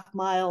 9.5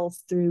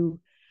 miles through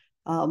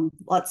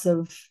lots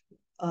of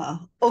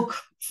oak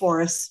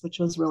forests, which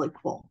was really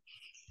cool.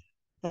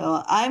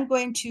 So I'm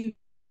going to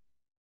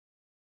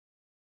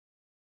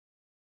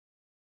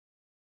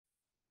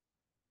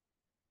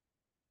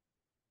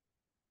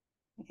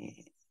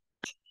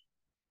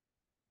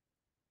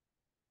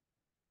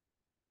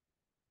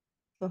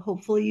so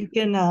hopefully you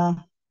can let's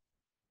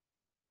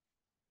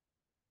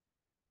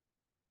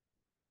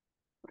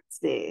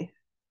see.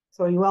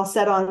 So are you all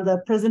set on the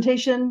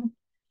presentation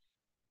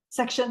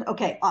section?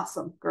 Okay,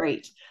 awesome,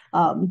 great.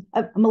 I'm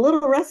a little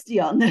rusty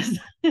on this.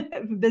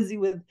 I'm busy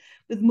with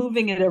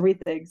moving and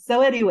everything.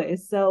 So anyway,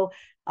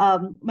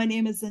 my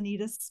name is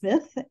Anita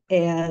Smith,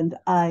 and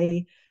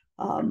I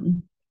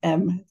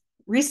am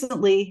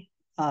recently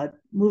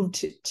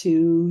moved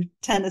to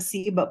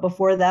Tennessee, but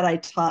before that I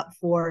taught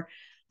for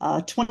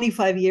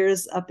 25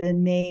 years up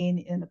in Maine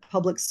in a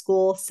public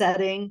school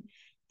setting,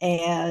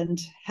 and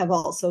have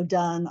also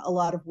done a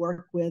lot of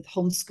work with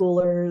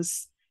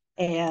homeschoolers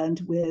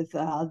and with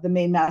the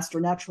Maine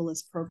Master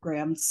Naturalist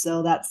program.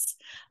 So that's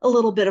a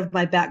little bit of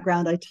my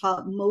background. I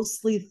taught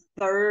mostly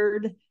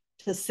 3rd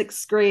to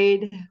 6th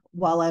grade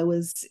while I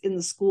was in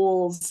the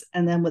schools,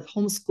 and then with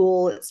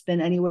homeschool, it's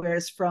been anywhere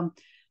from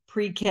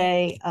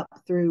pre-K up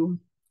through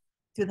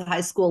the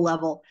high school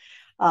level.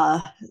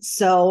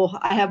 So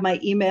I have my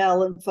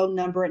email and phone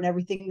number and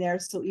everything there.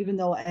 So even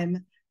though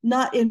I'm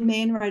not in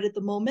Maine right at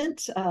the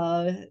moment,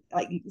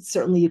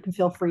 certainly you can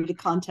feel free to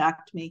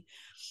contact me,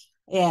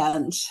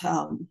 and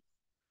I'm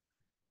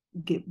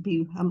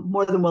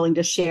more than willing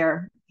to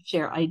share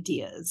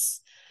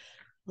ideas.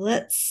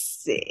 Let's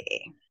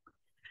see.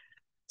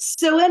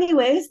 So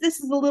anyways, this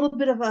is a little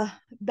bit of a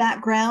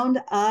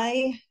background.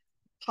 I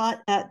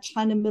taught at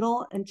China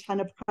Middle and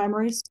China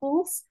Primary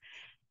schools,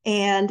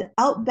 And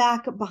out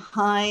back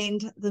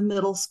behind the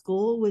middle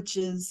school, which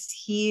is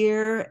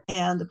here,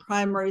 and the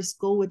primary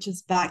school, which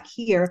is back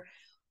here,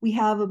 we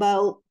have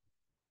about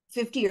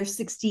 50 or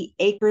 60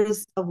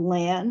 acres of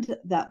land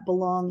that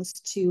belongs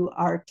to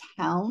our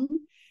town.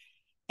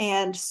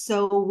 And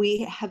so we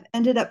have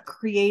ended up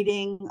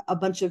creating a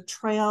bunch of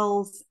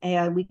trails,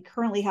 and we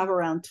currently have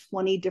around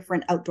 20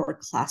 different outdoor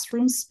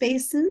classroom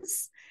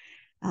spaces.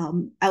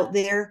 Out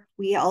there,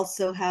 we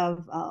also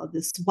have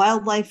this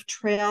wildlife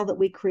trail that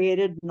we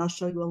created, and I'll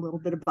show you a little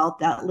bit about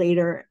that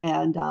later.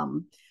 And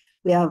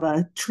we have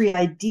a tree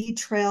ID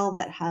trail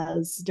that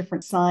has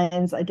different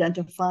signs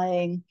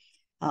identifying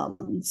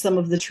some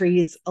of the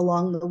trees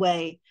along the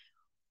way.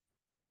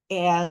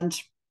 And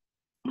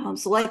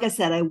so like I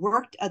said, I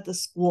worked at the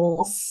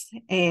schools,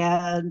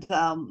 and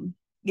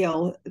you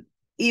know,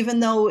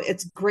 even though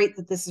it's great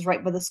that this is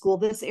right by the school,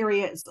 this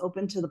area is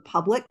open to the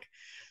public.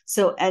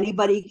 So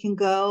anybody can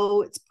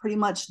go. It's pretty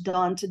much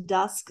dawn to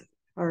dusk,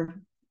 or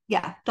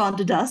yeah, dawn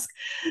to dusk.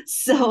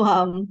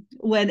 So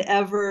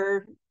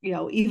whenever,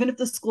 even if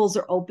the schools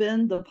are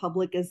open, the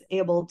public is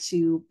able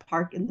to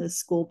park in the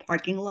school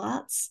parking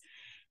lots,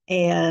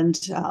 and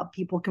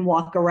people can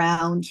walk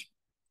around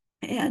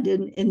and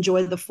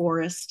enjoy the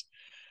forest.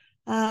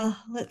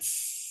 Let's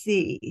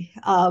see.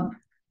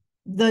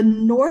 The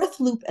North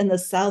Loop and the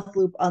South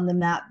Loop on the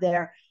map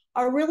there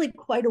are really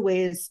quite a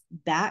ways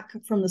back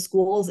from the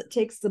schools. It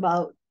takes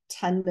about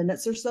 10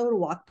 minutes or so to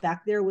walk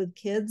back there with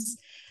kids.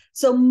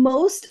 So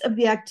most of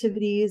the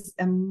activities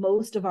and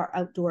most of our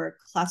outdoor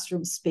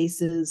classroom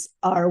spaces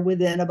are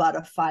within about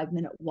a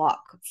 5-minute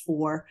walk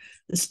for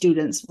the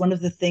students. One of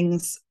the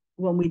things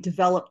when we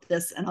developed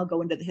this, and I'll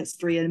go into the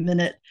history in a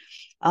minute,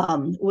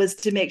 was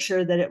to make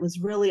sure that it was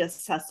really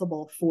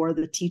accessible for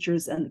the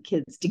teachers and the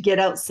kids to get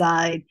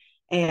outside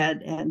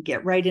and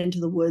get right into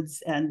the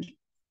woods and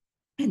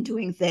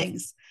doing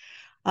things.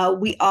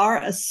 We are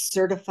a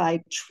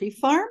certified tree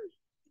farm,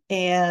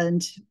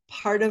 and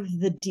part of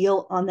the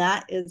deal on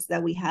that is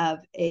that we have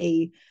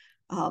a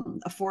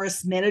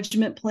forest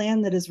management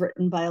plan that is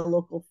written by a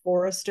local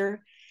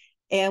forester.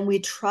 And we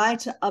try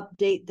to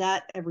update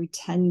that every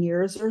 10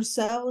 years or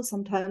so.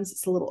 Sometimes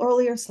it's a little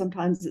earlier,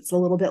 sometimes it's a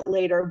little bit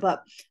later,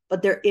 but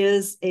there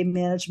is a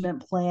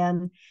management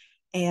plan.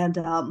 And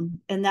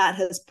that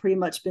has pretty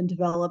much been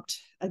developed,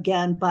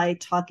 again, by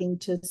talking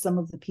to some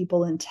of the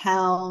people in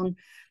town,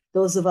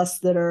 those of us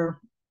that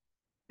are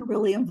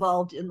really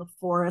involved in the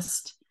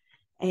forest,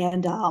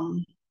 and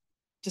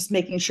just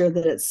making sure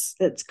that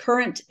it's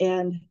current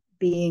and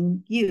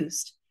being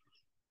used.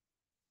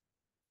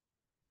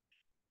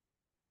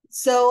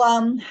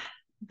 So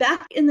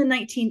back in the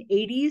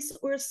 1980s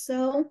or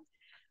so,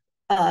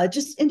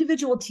 just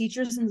individual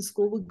teachers in the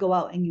school would go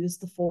out and use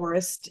the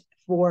forest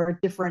for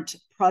different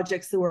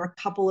projects. There were a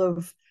couple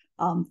of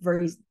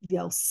very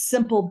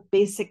simple,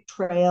 basic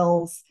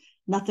trails,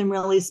 nothing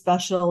really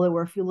special. There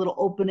were a few little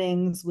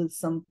openings with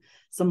some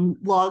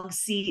log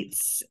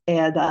seats,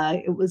 and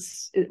it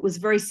was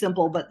very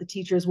simple, but the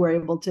teachers were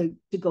able to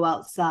go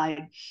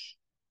outside.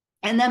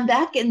 And then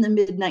back in the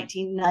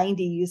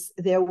mid-1990s,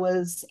 there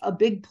was a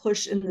big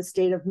push in the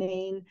state of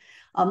Maine,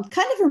 kind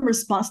of in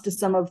response to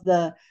some of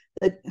the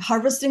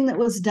harvesting that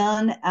was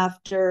done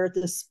after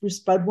the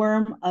spruce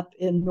budworm up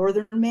in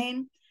northern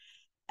Maine.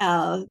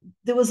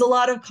 There was a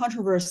lot of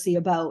controversy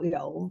about,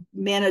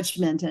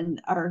 management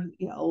and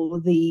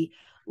the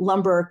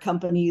lumber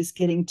companies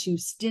getting too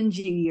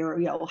stingy,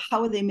 or,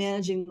 how are they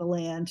managing the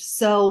land?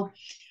 So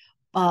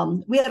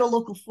we had a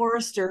local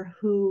forester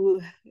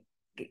who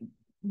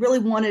really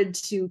wanted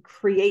to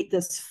create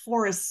this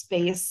forest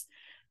space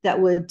that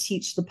would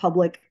teach the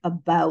public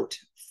about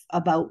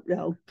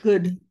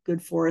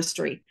good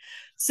forestry.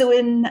 So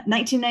in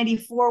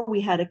 1994,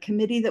 we had a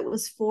committee that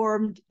was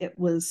formed. It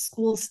was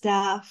school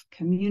staff,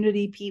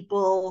 community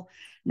people,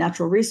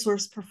 natural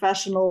resource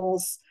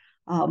professionals.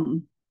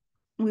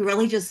 We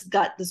really just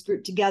got this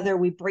group together.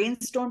 We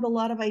brainstormed a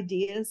lot of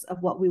ideas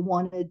of what we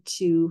wanted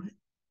to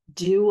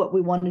do, what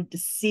we wanted to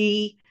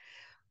see.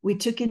 We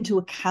took into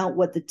account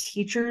what the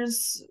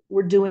teachers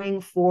were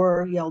doing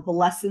for, the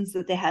lessons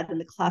that they had in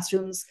the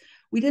classrooms.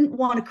 We didn't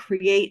want to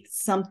create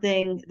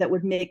something that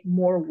would make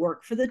more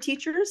work for the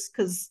teachers,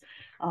 because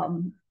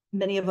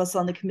many of us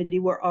on the committee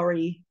were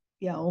already,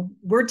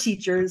 were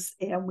teachers,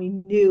 and we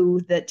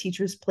knew that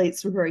teachers'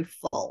 plates were very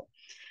full.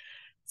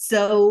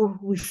 So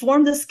we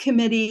formed this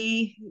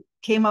committee,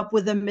 came up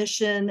with a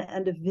mission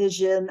and a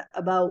vision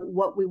about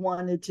what we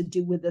wanted to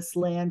do with this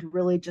land,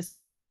 really just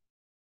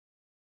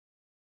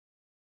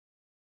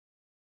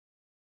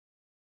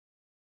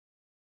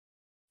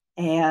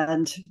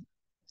and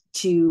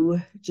to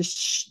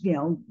just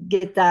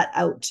get that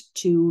out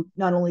to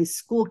not only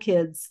school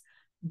kids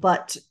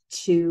but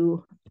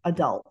to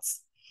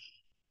adults.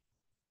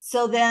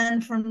 So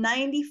then from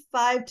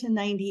 95 to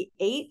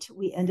 98,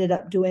 we ended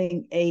up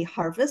doing a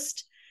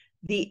harvest.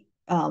 The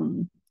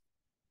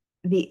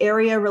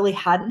area really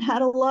hadn't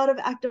had a lot of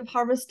active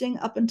harvesting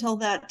up until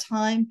that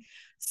time.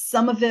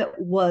 Some of it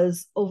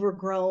was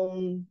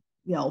overgrown,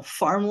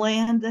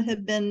 farmland that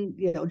had been,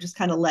 just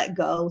kind of let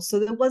go. So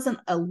there wasn't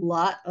a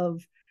lot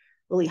of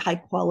really high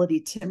quality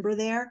timber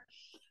there.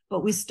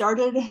 But we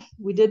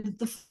did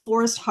the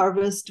forest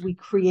harvest. We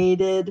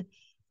created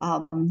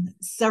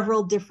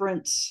several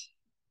different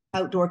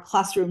outdoor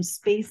classroom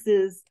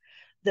spaces.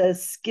 The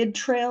skid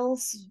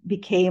trails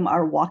became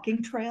our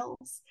walking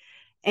trails.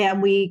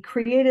 And we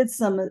created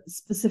some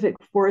specific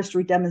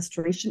forestry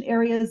demonstration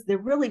areas. They're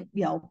really,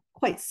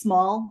 quite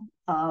small,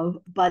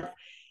 but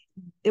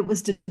it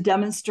was to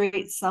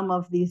demonstrate some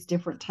of these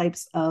different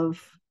types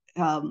of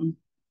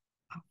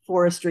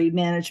forestry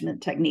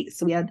management techniques.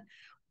 So we had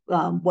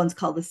one's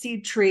called the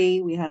seed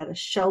tree. We had a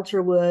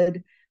shelter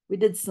wood. We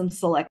did some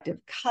selective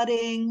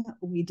cutting.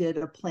 We did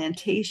a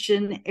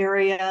plantation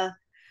area.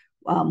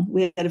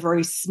 We had a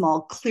very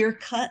small clear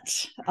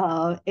cut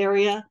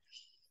area.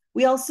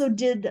 We also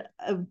did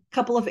a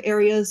couple of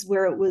areas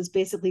where it was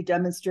basically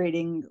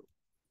demonstrating,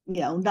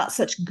 not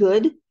such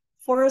good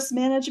forest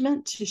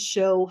management to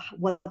show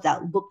what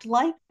that looked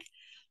like.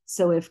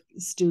 So if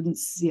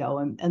students,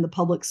 and the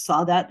public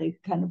saw that, they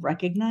kind of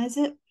recognize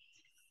it.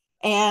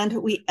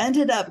 And we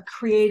ended up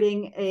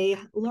creating a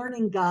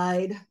learning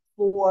guide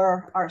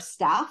for our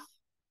staff.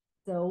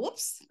 So,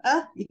 whoops,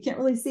 you can't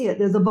really see it.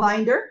 There's a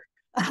binder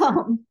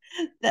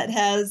that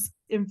has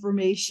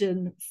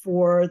information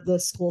for the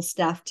school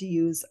staff to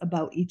use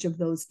about each of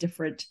those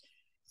different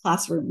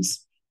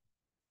classrooms.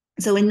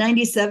 So in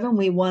 '97,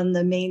 we won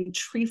the Maine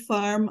Tree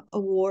Farm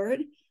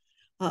Award.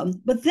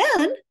 But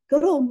then go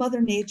to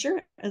Mother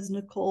Nature, as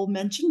Nicole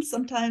mentioned.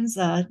 Sometimes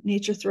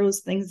nature throws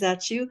things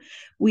at you.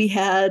 We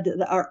had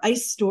our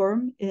ice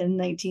storm in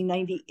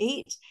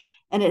 1998,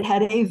 and it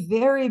had a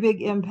very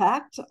big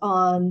impact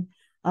on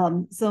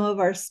some of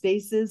our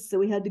spaces. So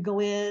we had to go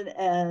in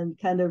and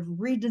kind of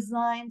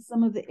redesign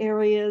some of the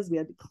areas. We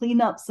had to clean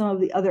up some of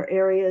the other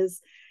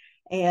areas,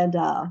 and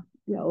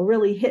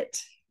really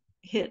hit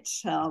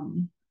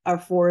our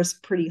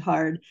forest pretty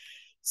hard.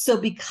 So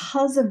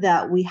because of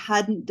that, we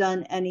hadn't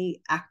done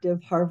any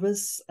active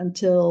harvests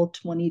until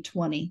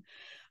 2020.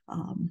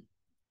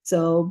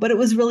 But it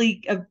was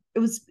really,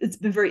 it's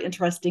been very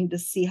interesting to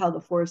see how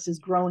the forest has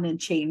grown and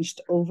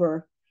changed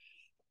over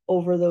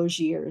those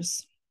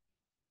years.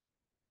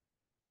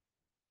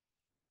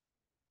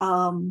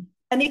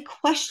 Any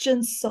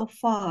questions so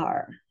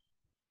far?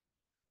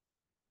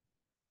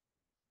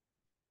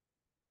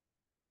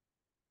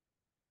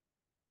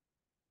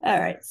 All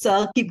right, so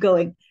I'll keep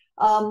going.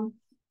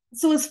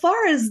 So as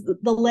far as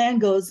the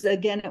land goes,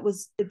 again,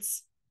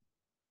 it's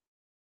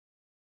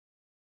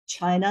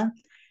China.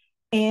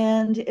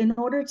 And in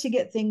order to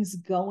get things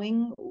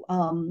going,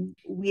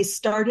 we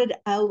started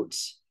out,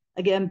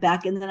 again,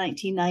 back in the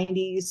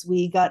 1990s.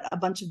 We got a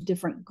bunch of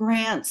different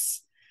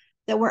grants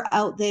that were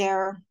out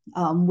there.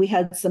 We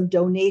had some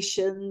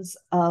donations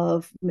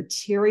of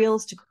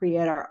materials to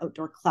create our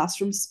outdoor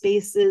classroom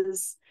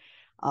spaces,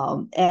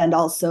 and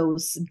also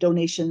some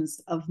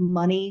donations of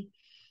money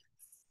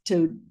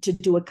to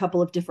do a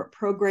couple of different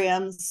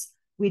programs.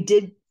 We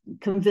did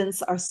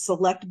convince our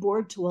select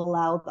board to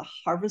allow the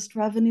harvest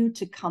revenue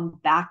to come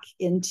back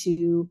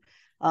into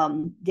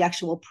the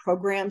actual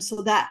program.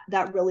 So that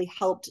really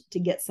helped to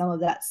get some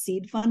of that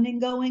seed funding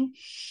going.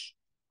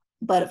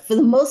 But for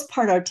the most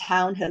part, our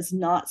town has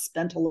not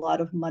spent a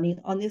lot of money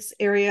on this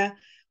area.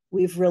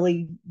 We've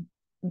really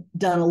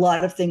done a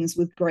lot of things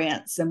with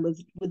grants and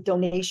with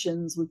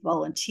donations, with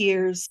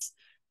volunteers.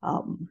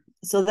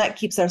 So that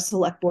keeps our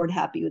select board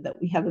happy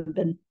that we haven't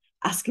been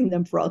asking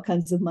them for all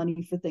kinds of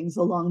money for things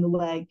along the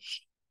way.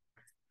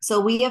 So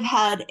we have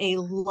had a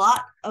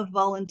lot of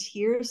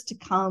volunteers to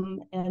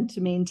come and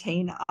to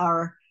maintain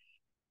our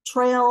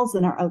trails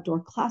and our outdoor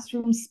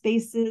classroom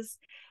spaces.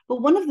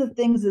 But one of the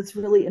things that's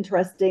really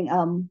interesting,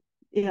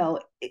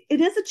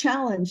 it is a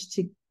challenge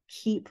to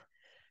keep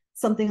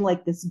something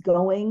like this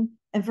going.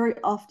 And very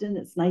often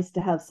it's nice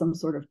to have some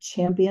sort of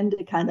champion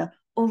to kind of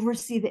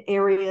oversee the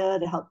area,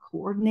 to help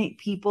coordinate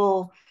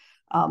people.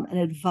 An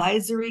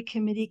advisory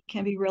committee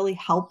can be really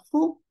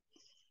helpful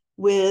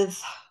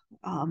with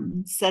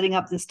setting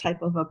up this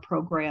type of a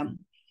program.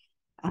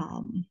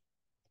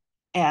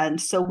 And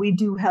so we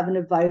do have an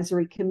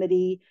advisory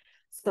committee.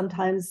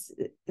 Sometimes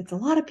it's a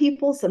lot of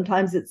people,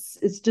 sometimes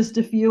it's just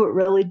a few. It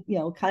really,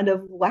 kind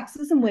of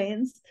waxes and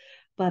wanes,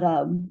 but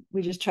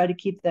we just try to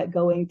keep that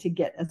going to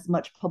get as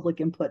much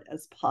public input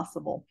as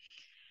possible.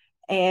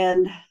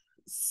 And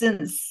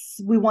since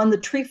we won the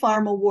Tree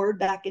Farm Award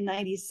back in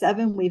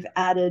 '97, we've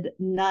added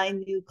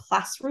 9 new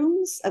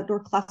classrooms, outdoor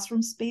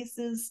classroom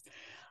spaces,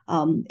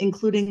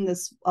 including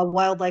this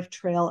wildlife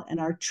trail and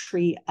our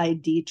tree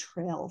ID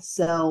trail.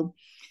 So,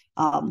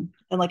 and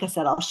like I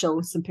said, I'll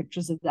show some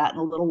pictures of that in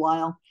a little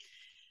while.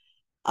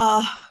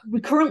 We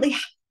currently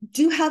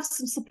do have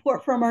some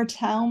support from our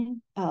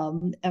town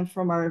and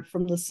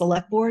from the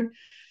select board.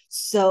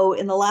 So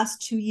in the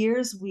last 2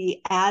 years,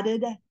 we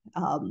added,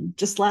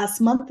 just last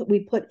month,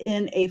 we put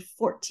in a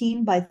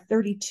 14 by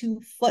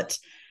 32 foot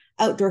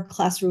outdoor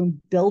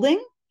classroom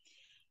building.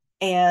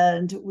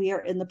 And we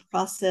are in the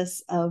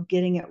process of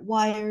getting it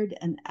wired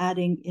and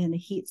adding in a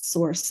heat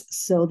source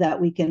so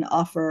that we can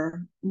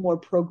offer more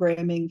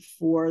programming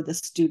for the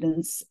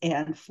students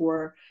and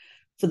for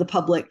the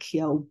public,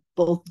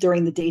 both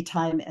during the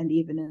daytime and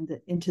even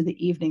into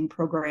the evening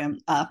program,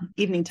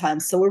 evening time.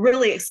 So we're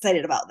really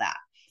excited about that.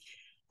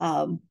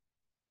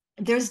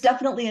 There's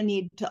definitely a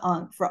need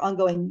for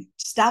ongoing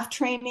staff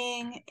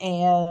training,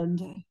 and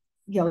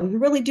you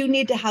really do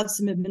need to have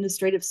some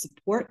administrative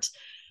support.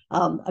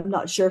 I'm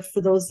not sure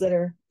for those that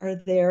are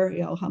there,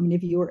 how many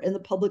of you are in the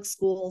public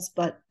schools,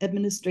 but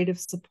administrative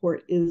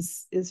support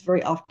is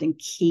very often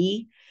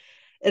key.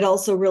 It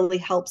also really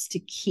helps to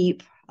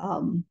keep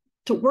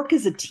to work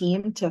as a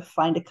team, to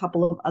find a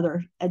couple of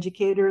other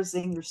educators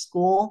in your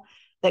school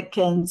that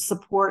can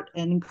support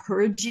and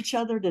encourage each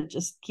other to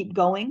just keep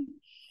going.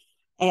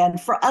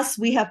 And for us,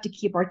 we have to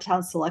keep our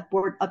town select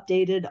board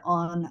updated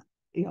on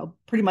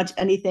pretty much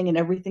anything and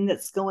everything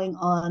that's going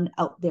on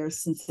out there,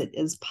 since it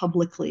is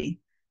publicly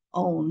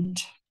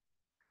owned.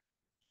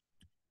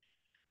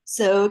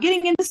 So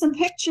getting into some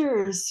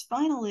pictures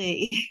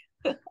finally.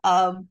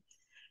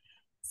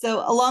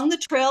 So along the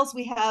trails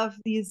we have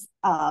these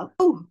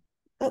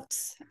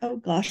oh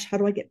gosh, how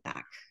do I get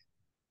back?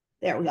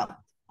 There we go.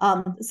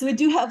 So we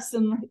do have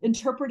some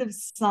interpretive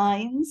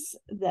signs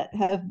that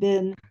have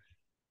been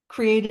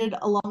created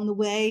along the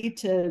way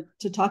to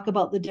talk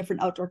about the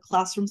different outdoor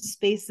classroom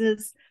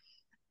spaces.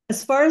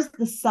 As far as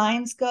the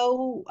signs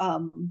go,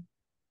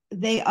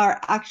 they are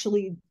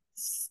actually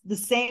the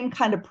same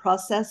kind of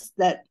process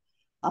that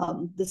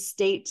the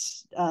state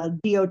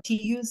DOT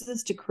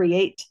uses to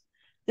create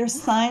their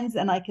signs,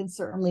 and I can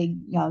certainly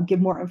give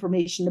more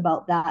information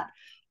about that.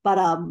 But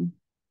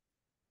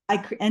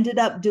I ended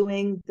up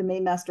doing the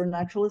Maine Master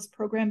Naturalist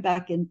program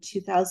back in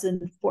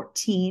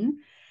 2014.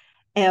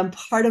 And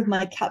part of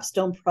my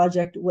capstone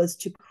project was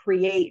to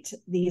create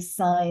these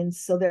signs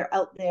so they're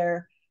out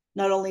there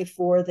not only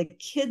for the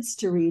kids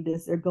to read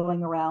as they're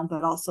going around,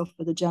 but also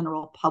for the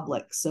general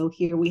public. So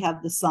here we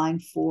have the sign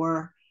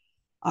for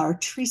our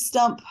tree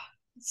stump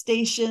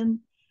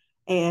station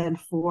and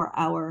for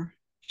our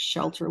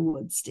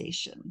Shelterwood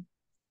station.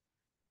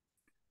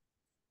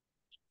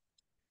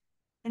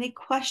 Any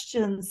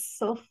questions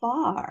so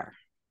far?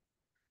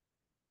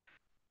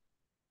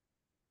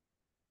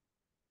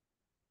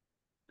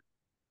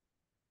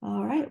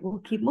 All right, we'll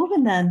keep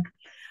moving then.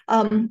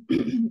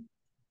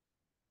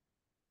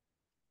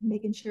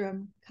 Making sure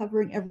I'm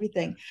covering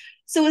everything.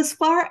 So as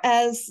far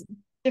as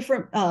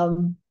different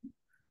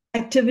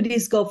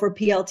activities go for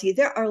PLT,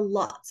 there are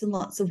lots and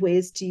lots of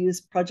ways to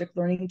use Project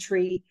Learning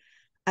Tree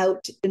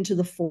out into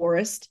the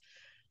forest.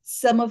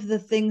 Some of the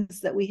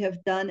things that we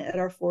have done at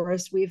our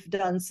forest, we've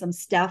done some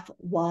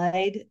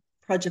staff-wide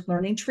Project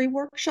Learning Tree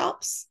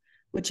workshops,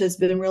 which has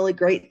been really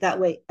great. That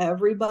way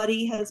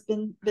everybody has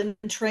been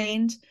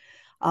trained.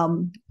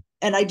 And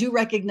I do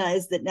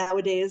recognize that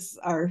nowadays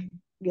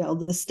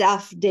the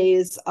staff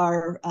days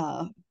are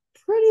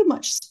pretty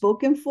much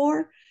spoken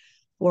for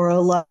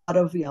a lot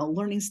of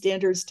learning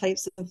standards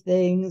types of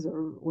things,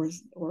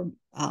 or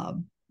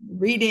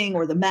reading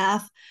or the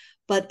math.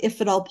 But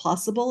if at all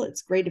possible,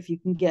 it's great if you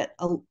can get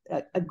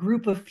a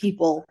group of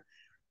people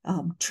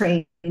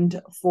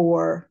trained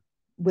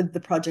with the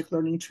Project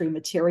Learning Tree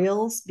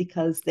materials,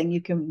 because then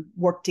you can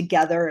work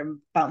together and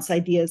bounce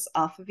ideas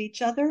off of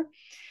each other.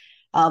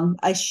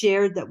 I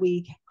shared that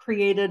we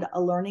created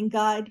a learning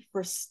guide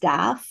for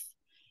staff,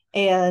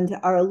 and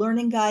our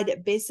learning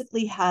guide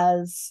basically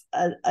has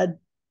a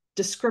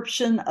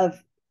description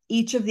of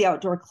each of the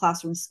outdoor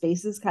classroom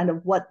spaces, kind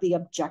of what the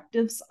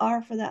objectives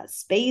are for that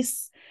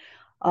space,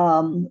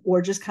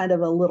 or just kind of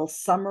a little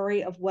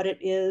summary of what it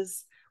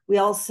is. We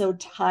also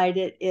tied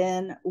it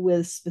in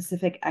with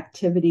specific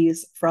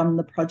activities from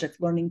the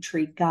Project Learning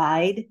Tree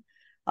guide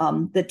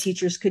that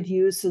teachers could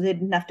use, so they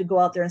didn't have to go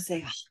out there and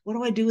say, what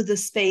do I do with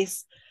this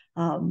space?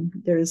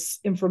 There's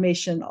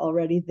information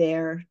already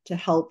there to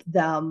help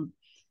them,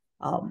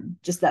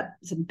 just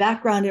some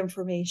background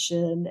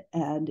information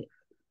and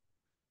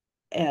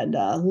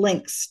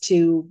links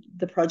to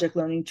the Project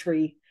Learning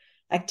Tree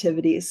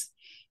activities.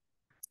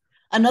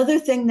 Another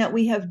thing that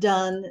we have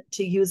done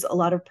to use a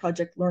lot of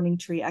Project Learning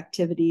Tree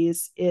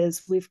activities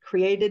is we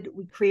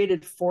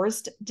created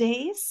forest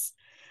days.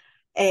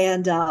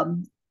 And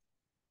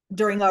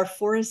during our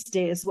forest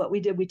days, what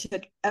we did, we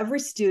took every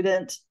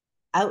student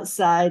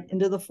outside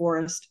into the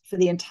forest for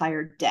the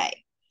entire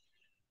day.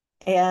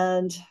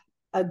 And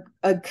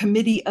a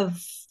committee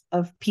of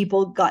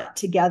people got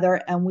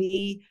together, and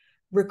we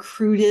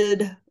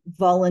recruited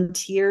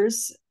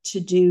volunteers to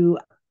do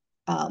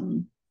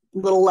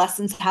little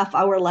lessons,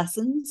 half-hour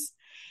lessons,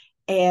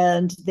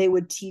 and they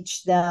would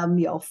teach them,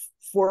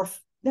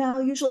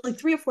 usually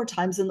 3 or 4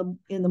 times in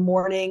the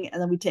morning, and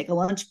then we take a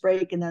lunch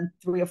break, and then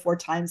 3 or 4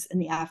 times in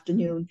the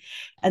afternoon,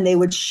 and they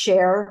would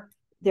share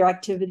their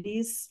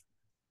activities,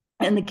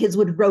 and the kids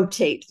would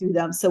rotate through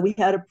them. So we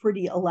had a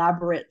pretty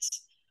elaborate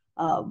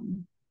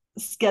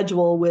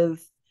schedule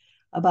with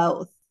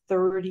about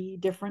 30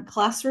 different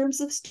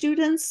classrooms of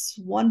students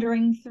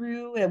wandering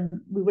through, and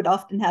we would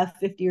often have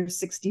 50 or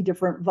 60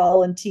 different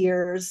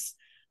volunteers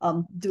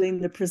doing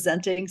the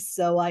presenting.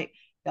 So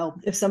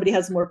if somebody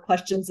has more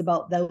questions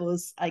about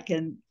those, I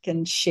can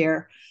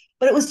share.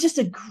 But it was just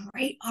a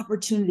great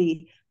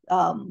opportunity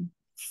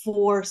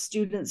for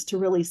students to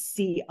really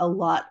see a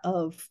lot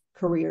of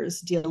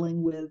careers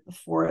dealing with the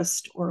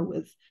forest or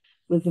with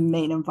the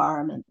Maine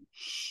environment.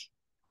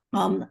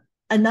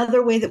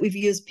 Another way that we've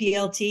used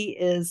PLT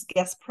is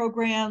guest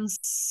programs,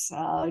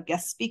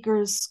 guest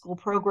speakers, school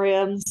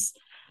programs.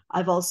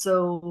 I've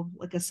also,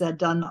 like I said,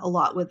 done a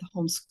lot with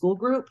homeschool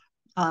group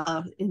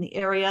in the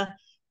area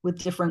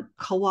with different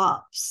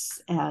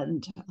co-ops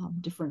and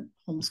different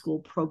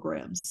homeschool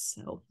programs.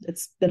 So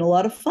it's been a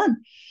lot of fun.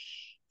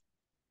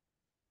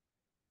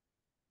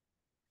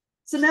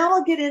 So now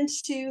I'll get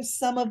into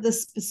some of the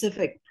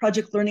specific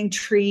Project Learning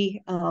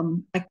Tree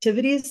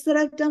activities that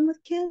I've done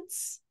with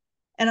kids.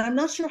 And I'm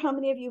not sure how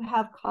many of you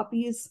have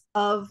copies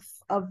of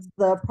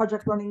the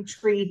Project Learning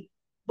Tree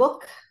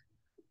book.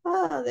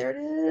 There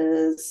it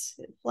is.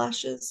 It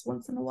flashes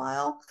once in a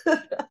while.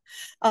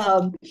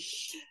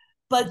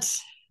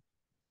 But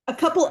a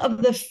couple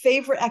of the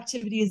favorite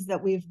activities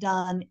that we've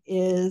done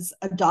is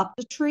adopt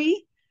a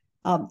tree.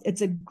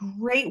 It's a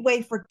great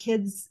way for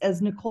kids,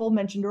 as Nicole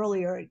mentioned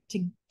earlier,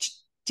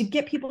 to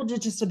get people to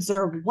just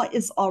observe what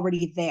is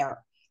already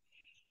there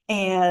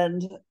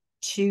and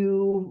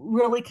to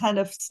really kind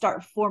of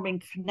start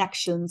forming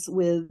connections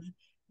with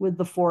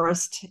the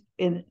forest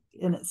in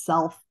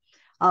itself.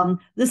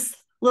 This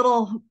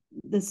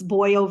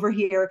boy over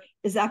here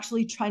is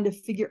actually trying to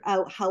figure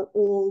out how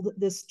old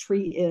this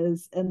tree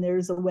is, and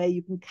there's a way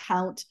you can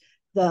count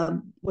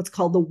what's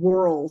called the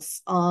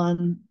whorls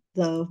on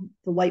the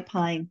white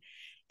pine,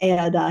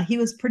 and he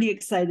was pretty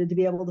excited to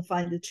be able to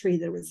find a tree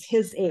that was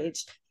his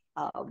age.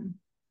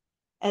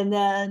 And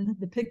then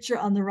the picture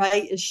on the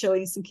right is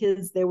showing some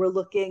kids. They were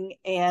looking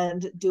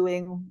and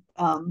doing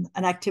an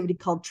activity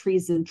called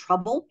Trees in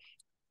Trouble.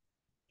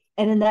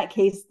 And in that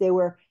case, they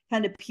were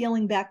kind of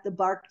peeling back the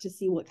bark to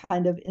see what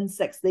kind of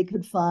insects they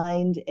could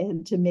find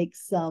and to make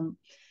some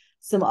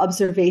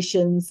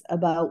observations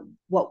about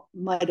what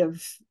might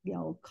have,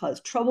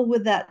 caused trouble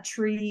with that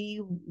tree,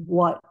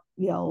 what,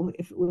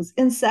 if it was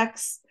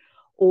insects,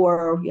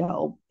 or,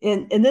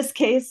 in this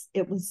case,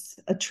 it was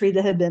a tree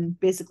that had been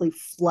basically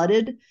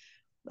flooded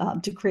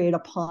to create a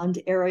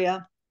pond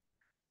area.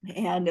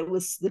 And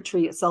the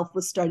tree itself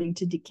was starting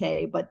to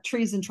decay. But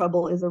Trees in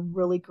Trouble is a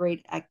really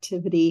great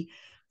activity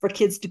for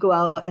kids to go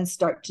out and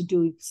start to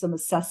do some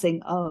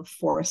assessing of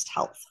forest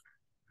health.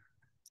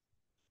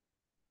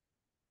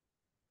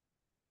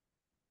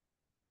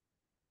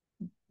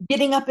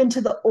 Getting up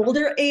into the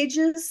older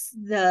ages,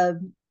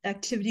 the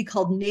activity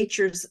called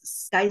Nature's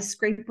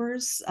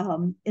Skyscrapers.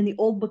 In the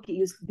old book, it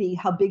used to be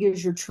How Big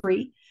Is Your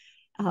Tree?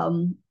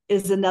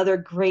 Is another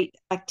great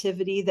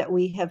activity that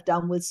we have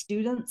done with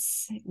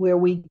students, where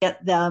we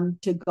get them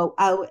to go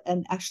out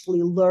and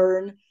actually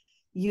learn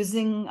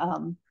using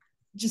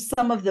just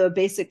some of the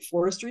basic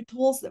forestry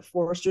tools that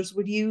foresters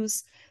would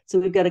use. So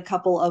we've got a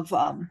couple of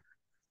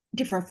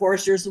different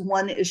foresters.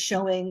 One is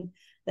showing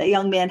that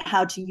young man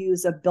how to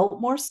use a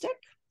Biltmore stick.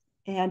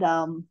 And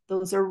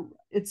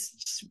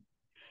it's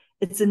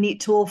a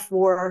neat tool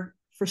for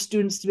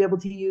students to be able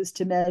to use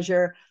to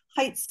measure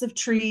heights of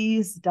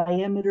trees,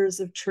 diameters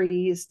of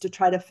trees, to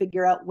try to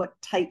figure out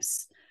what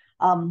types,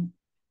 how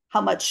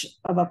much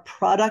of a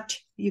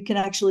product you can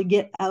actually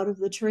get out of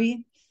the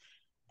tree.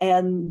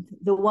 And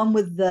the one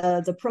with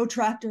the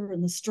protractor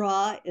and the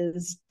straw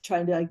is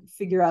trying to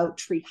figure out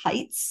tree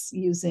heights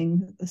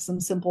using some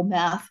simple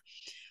math.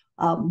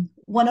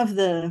 One of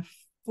the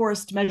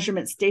forest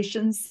measurement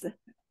stations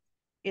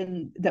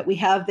that we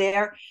have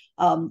there,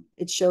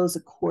 it shows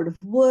a cord of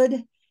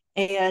wood.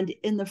 And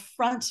in the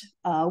front,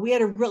 we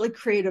had a really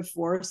creative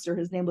forester.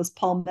 His name was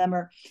Paul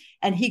Memmer,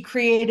 and he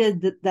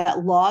created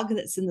that log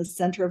that's in the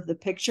center of the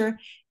picture.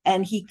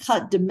 And he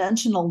cut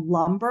dimensional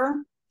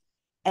lumber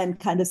and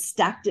kind of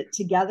stacked it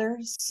together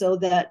so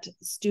that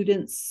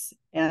students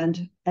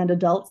and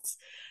adults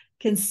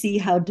can see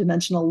how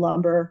dimensional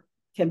lumber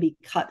can be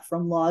cut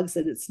from logs,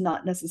 that it's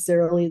not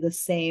necessarily the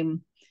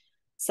same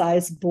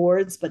size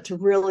boards, but to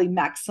really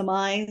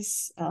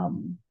maximize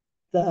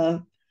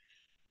the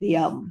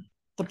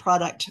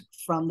product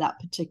from that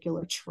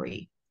particular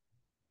tree.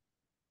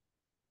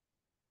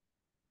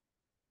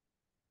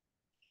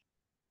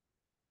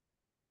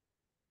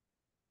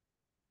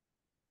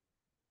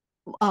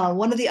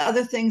 One of the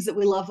other things that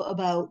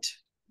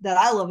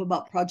I love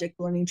about Project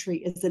Learning Tree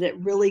is that it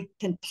really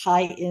can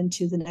tie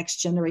into the next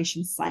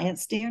generation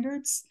science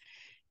standards.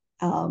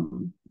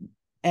 And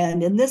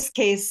in this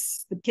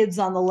case, the kids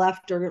on the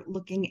left are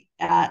looking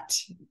at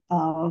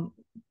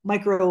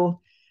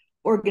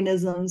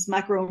microorganisms,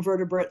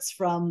 microinvertebrates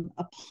from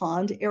a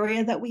pond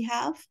area that we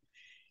have.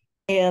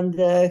 And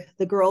the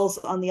girls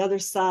on the other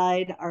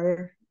side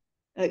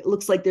it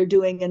looks like they're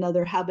doing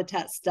another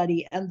habitat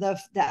study. And the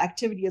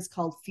activity is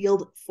called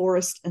Field,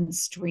 Forest, and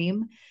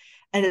Stream.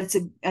 And it's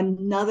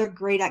another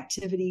great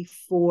activity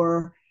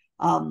for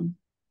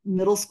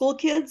middle school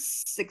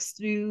kids, 6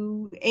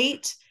 through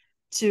 8,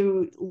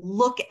 to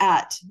look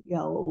at,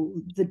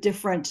 the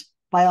different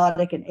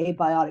biotic and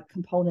abiotic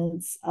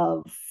components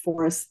of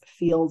forests,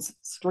 fields,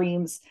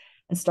 streams,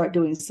 and start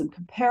doing some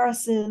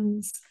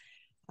comparisons.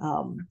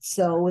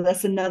 So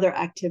that's another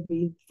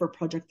activity for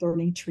Project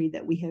Learning Tree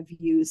that we have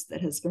used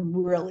that has been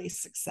really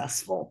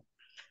successful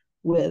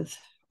with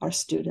our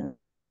students.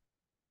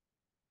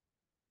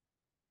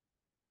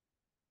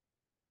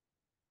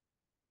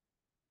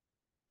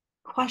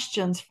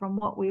 Questions from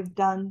what we've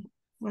done,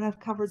 what I've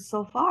covered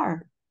so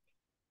far?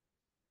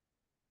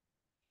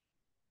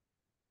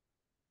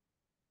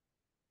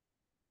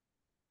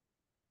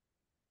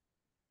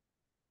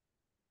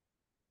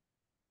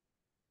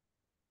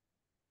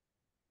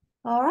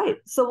 All right,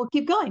 so we'll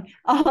keep going.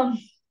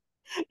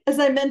 As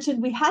I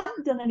mentioned, we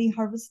hadn't done any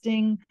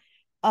harvesting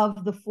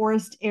of the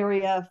forest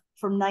area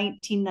from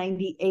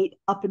 1998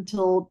 up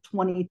until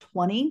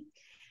 2020.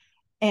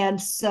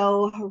 And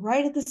so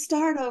right at the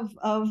start of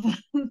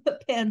the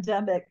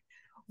pandemic,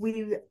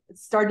 we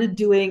started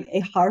doing a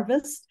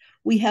harvest.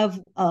 We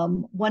have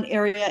one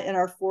area in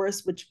our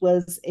forest, which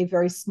was a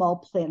very small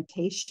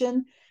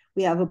plantation.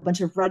 We have a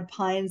bunch of red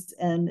pines,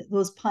 and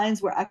those pines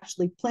were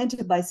actually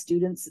planted by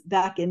students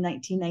back in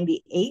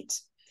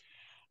 1998.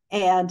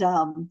 And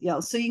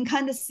so you can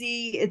kind of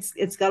see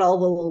it's got all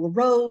the little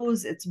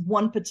rows. It's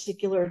one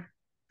particular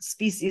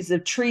species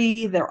of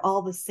tree. They're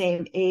all the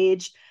same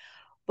age.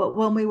 But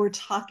when we were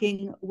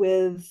talking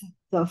with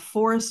the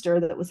forester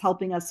that was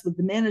helping us with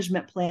the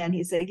management plan,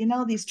 he said,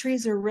 these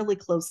trees are really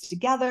close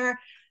together.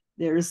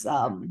 There's,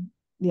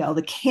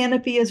 the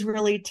canopy is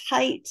really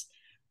tight.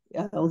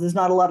 There's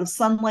not a lot of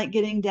sunlight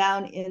getting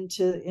down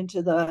into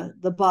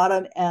the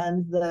bottom,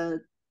 and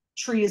the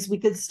trees, we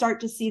could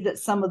start to see that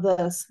some of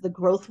the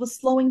growth was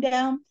slowing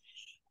down.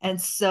 And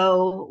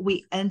so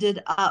we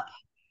ended up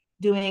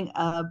doing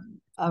a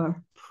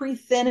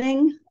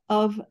pre-thinning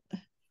of,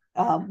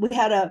 we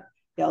had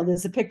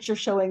there's a picture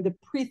showing the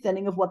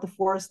pre-thinning of what the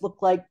forest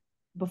looked like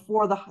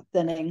before the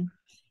thinning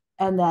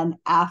and then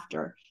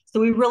after. So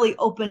we really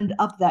opened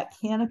up that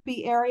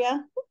canopy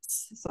area.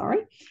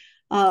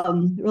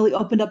 Really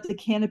opened up the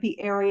canopy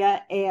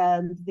area,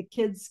 and the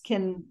kids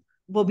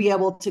will be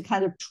able to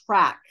kind of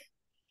track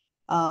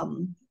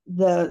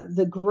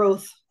the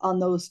growth on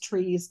those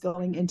trees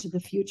going into the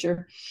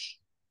future.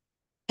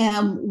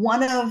 And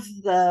one of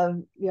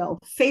the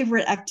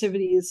favorite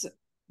activities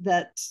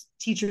that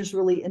teachers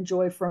really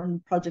enjoy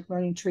from Project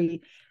Learning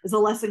Tree is a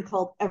lesson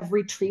called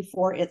Every Tree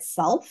for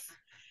Itself.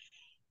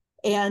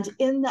 And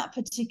in that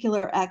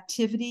particular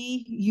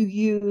activity, you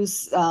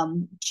use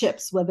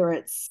chips, whether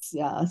it's,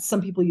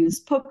 some people use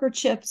poker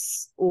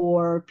chips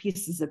or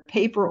pieces of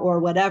paper or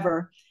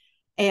whatever,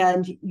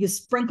 and you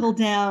sprinkle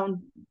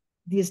down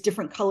these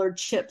different colored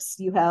chips.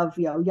 You have,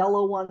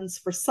 yellow ones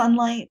for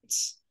sunlight,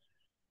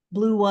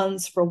 blue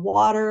ones for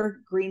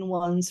water, green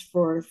ones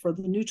for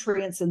the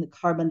nutrients and the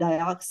carbon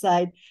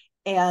dioxide.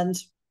 And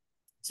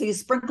so you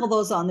sprinkle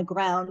those on the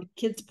ground.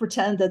 Kids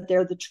pretend that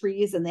they're the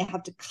trees, and they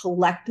have to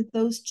collect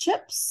those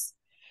chips.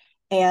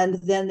 And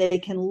then they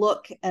can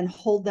look and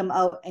hold them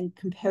out and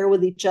compare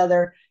with each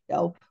other,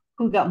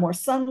 who got more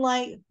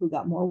sunlight, who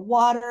got more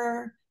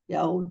water,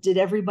 did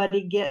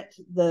everybody get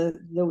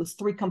those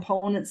 3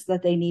 components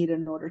that they need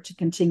in order to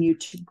continue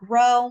to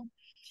grow.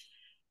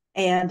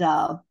 And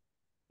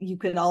you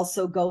can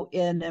also go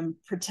in and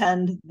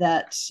pretend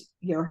that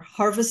you're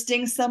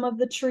harvesting some of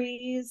the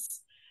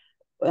trees,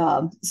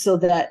 so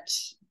that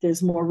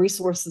there's more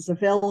resources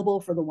available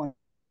for the one.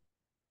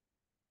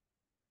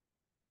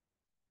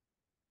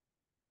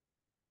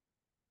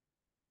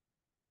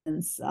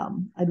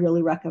 I'd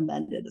really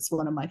recommend it. It's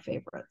one of my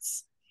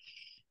favorites.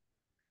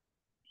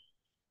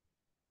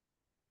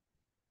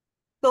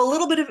 So a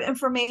little bit of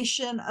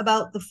information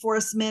about the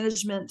forest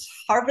management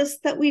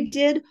harvest that we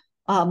did.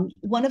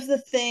 One of the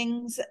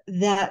things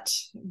that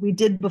we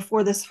did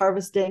before this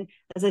harvesting,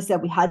 as I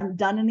said, we hadn't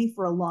done any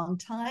for a long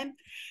time.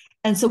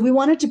 And so we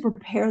wanted to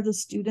prepare the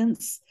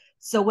students.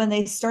 So when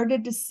they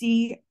started to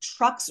see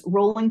trucks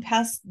rolling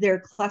past their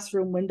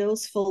classroom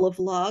windows full of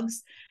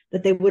logs,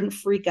 that they wouldn't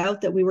freak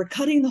out that we were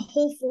cutting the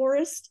whole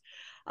forest.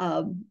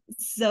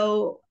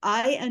 So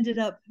I ended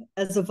up,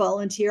 as a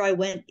volunteer, I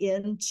went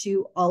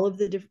into all of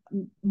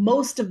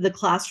most of the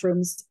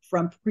classrooms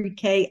from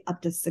pre-K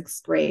up to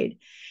 6th grade,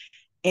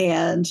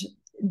 and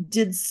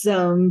did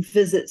some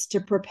visits to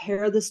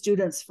prepare the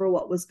students for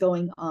what was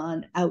going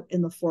on out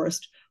in the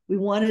forest. We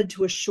wanted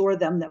to assure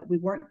them that we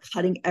weren't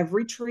cutting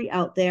every tree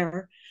out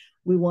there.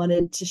 We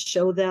wanted to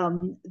show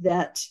them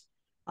that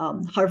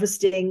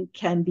harvesting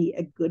can be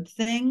a good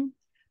thing,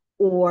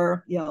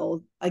 or,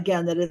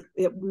 again, that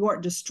we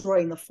weren't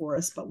destroying the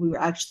forest, but we were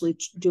actually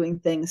doing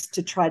things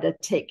to try to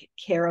take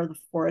care of the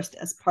forest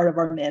as part of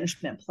our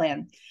management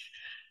plan.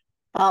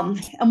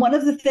 And one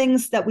of the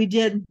things that we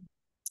did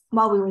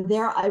while we were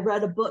there, I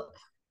read a book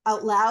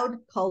out loud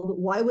called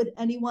Why Would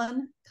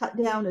Anyone Cut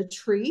Down a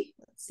Tree?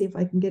 Let's see if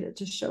I can get it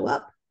to show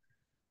up.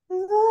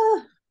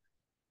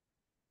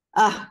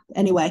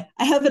 Anyway,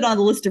 I have it on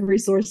the list of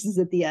resources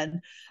at the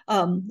end.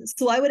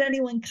 So why would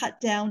anyone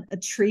cut down a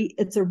tree?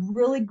 It's a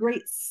really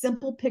great,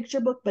 simple picture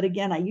book. But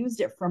again, I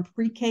used it from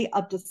pre-K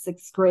up to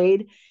 6th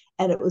grade,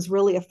 and it was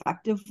really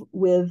effective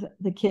with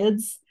the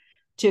kids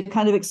to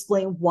kind of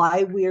explain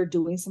why we are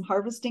doing some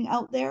harvesting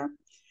out there.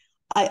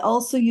 I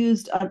also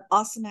used an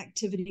awesome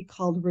activity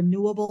called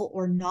Renewable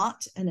or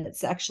Not, and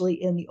it's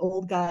actually in the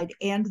old guide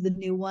and the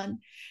new one.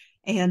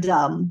 And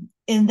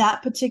in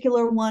that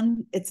particular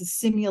one, it's a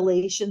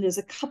simulation. There's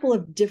a couple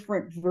of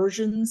different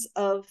versions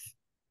of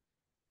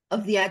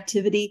the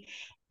activity.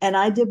 And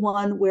I did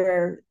one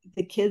where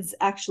the kids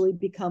actually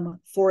become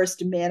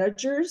forest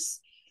managers.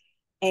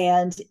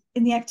 And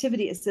in the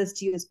activity, it says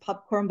to use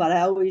popcorn, but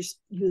I always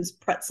use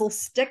pretzel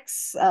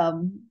sticks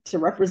to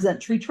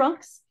represent tree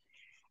trunks.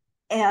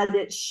 And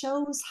it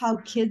shows how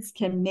kids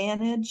can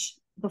manage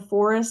the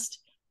forest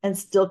and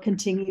still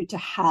continue to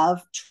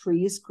have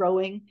trees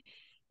growing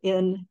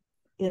in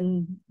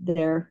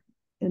their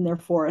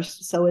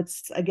forest. So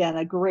it's, again,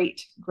 a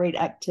great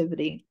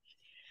activity.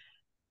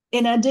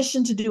 In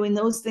addition to doing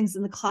those things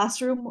in the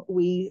classroom,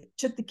 we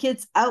took the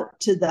kids out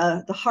to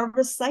the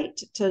harvest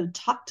site to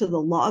talk to the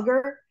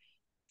logger,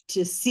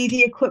 to see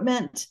the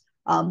equipment.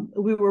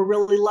 We were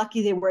really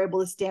lucky they were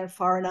able to stand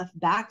far enough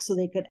back so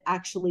they could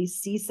actually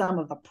see some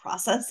of the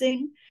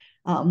processing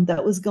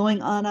that was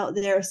going on out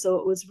there. So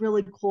it was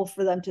really cool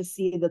for them to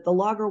see that the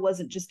logger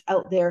wasn't just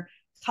out there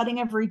cutting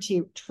every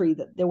tree,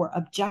 that there were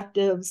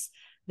objectives,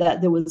 that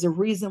there was a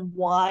reason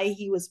why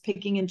he was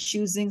picking and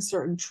choosing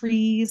certain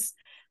trees.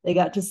 They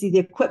got to see the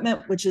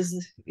equipment, which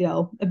is,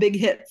 a big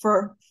hit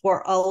for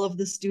all of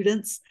the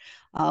students.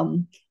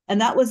 And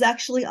that was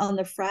actually on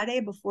the Friday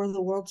before the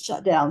world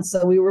shut down.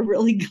 So we were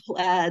really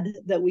glad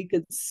that we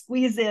could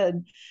squeeze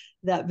in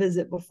that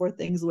visit before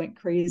things went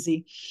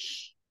crazy.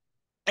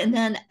 And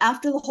then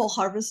after the whole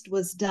harvest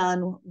was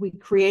done, we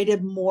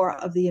created more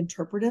of the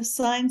interpretive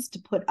signs to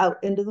put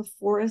out into the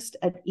forest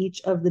at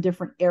each of the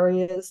different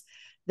areas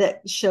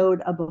that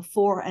showed a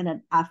before and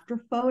an after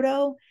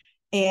photo,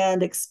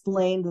 and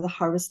explained the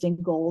harvesting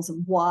goals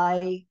and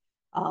why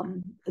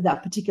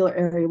that particular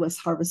area was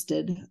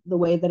harvested the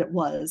way that it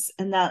was.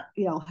 And that,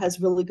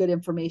 has really good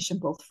information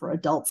both for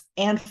adults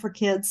and for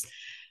kids,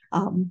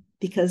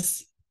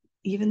 because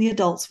even the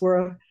adults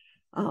were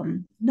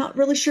not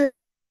really sure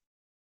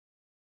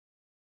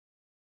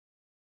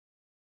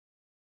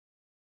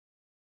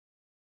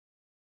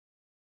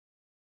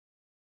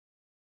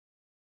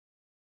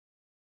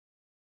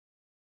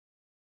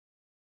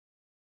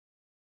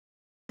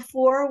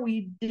before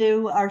we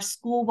do our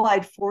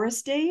school-wide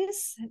forest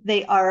days.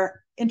 They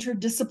are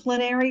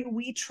interdisciplinary.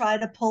 We try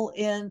to pull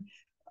in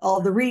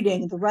all the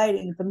reading, the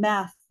writing, the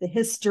math, the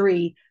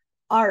history,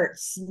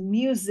 arts,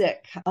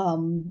 music,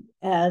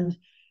 and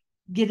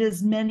get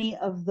as many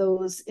of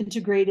those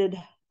integrated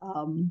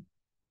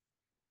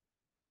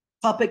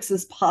topics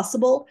as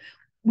possible.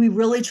 We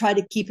really try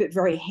to keep it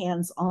very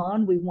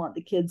hands-on. We want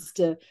the kids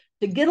to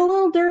get a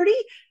little dirty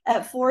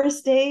at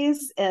forest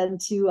days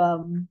and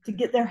to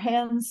get their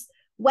hands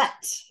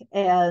wet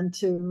and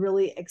to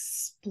really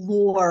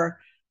explore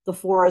the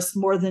forest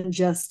more than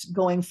just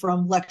going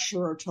from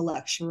lecturer to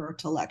lecturer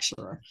to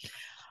lecturer.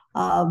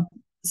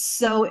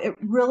 So it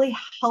really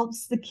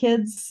helps the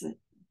kids,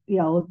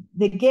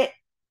 they get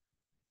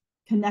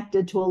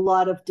connected to a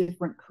lot of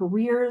different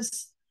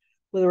careers,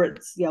 whether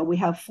it's, we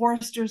have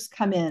foresters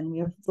come in, we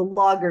have the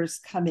loggers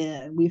come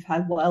in, we've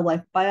had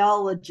wildlife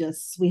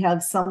biologists, we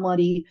have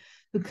somebody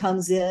who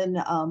comes in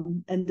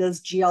and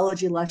does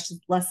geology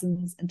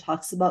lessons and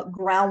talks about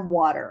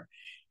groundwater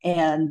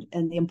and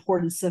the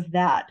importance of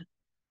that.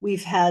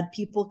 We've had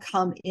people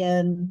come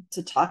in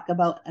to talk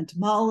about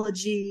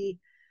entomology,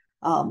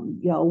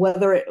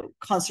 whether it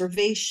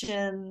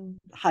conservation,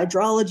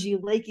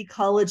 hydrology, lake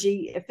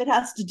ecology. If it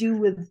has to do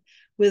with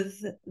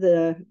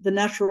the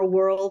natural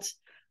world,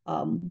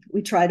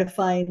 we try to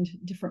find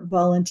different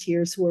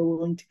volunteers who are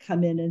willing to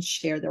come in and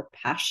share their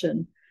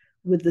passion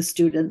with the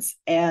students.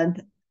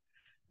 And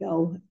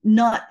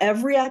not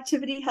every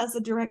activity has a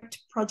direct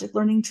project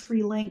learning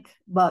tree link,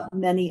 but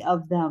many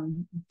of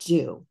them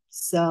do.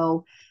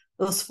 So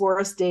those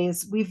forest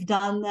days, we've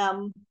done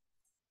them.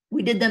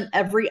 We did them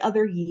every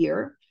other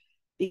year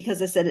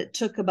because I said it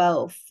took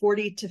about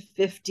 40 to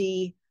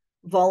 50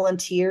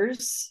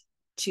 volunteers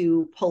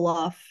to pull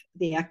off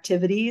the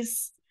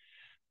activities.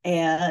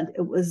 And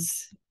it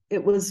was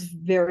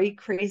very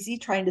crazy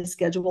trying to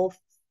schedule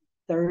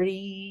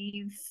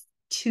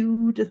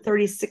 32 to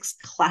 36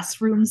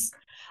 classrooms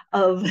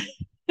of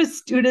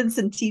students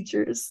and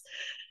teachers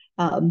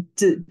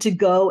to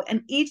go,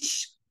 and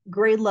each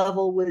grade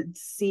level would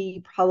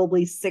see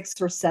probably 6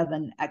 or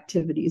 7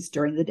 activities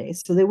during the day,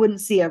 so they wouldn't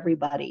see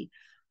everybody,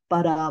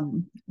 but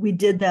we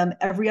did them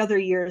every other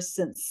year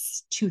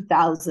since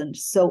 2000.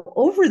 So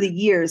over the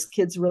years,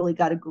 kids really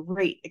got a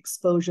great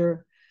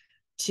exposure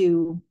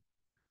to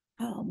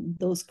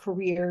those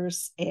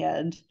careers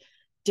and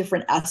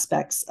different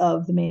aspects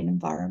of the Maine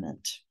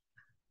environment.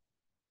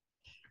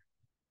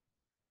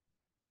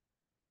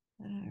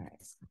 All right,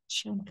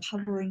 so I'm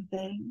covering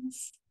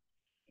things.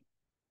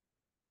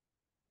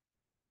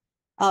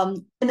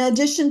 In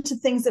addition to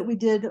things that we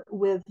did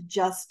with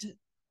just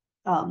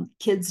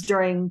kids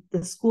during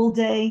the school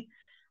day,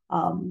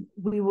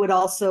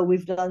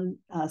 we've done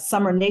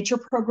summer nature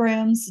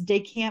programs, day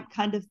camp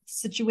kind of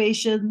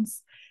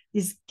situations.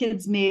 These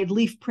kids made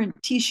leaf print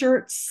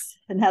t-shirts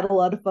and had a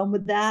lot of fun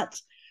with that.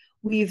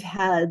 We've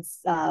had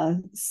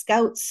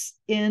scouts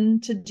in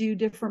to do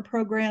different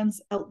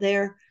programs out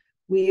there.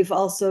 We've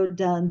also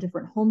done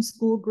different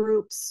homeschool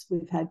groups.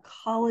 We've had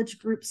college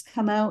groups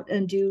come out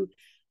and do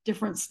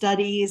different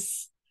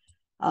studies.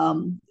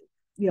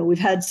 We've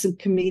had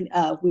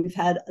we've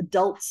had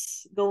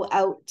adults go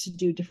out to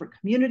do different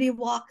community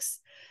walks.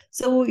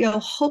 So,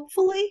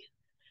 hopefully,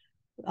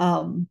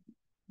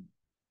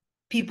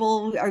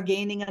 people are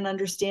gaining an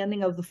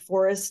understanding of the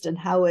forest and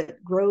how it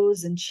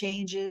grows and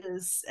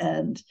changes,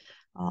 and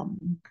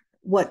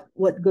what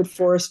good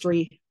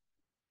forestry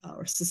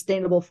or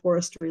sustainable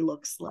forestry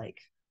looks like.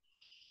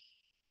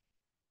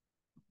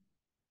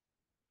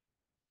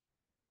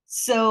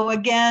 So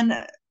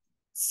again,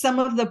 some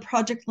of the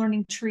project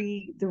learning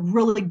tree, the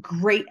really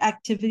great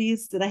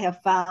activities that I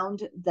have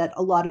found that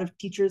a lot of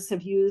teachers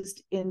have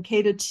used in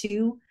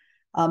K-2.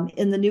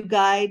 In the new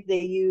guide,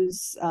 they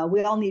use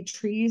We All Need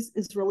Trees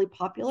is really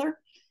popular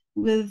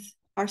with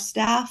our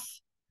staff.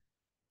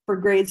 For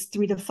grades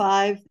 3 to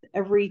 5,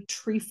 Every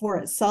Tree for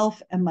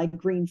Itself and My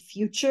Green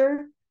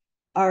Future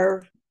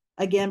are,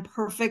 again,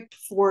 perfect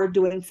for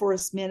doing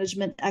forest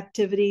management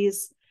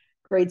activities.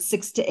 Grades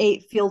 6 to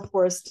 8, Field,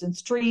 Forest, and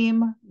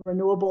Stream,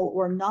 Renewable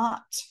or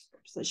Not.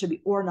 So it should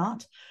be or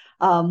not.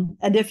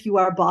 And If You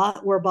Are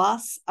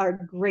Boss are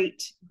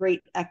great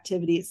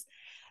activities.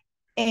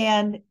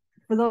 And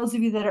for those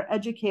of you that are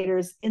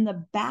educators, in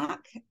the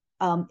back,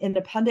 in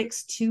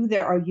Appendix 2,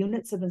 there are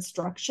units of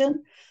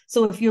instruction.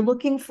 So if you're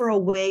looking for a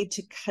way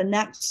to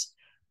connect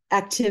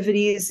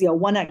activities,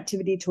 one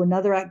activity to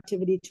another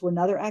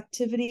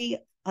activity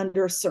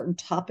under a certain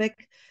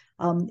topic,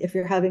 if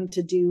you're having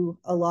to do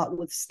a lot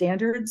with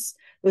standards,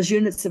 those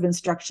units of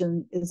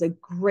instruction is a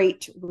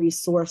great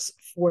resource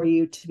for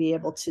you to be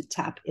able to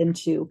tap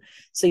into,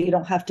 so you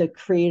don't have to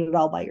create it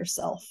all by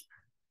yourself.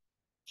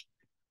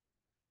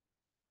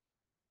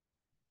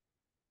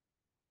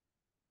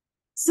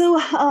 So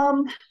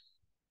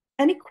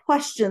any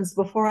questions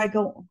before I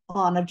go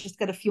on? I've just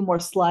got a few more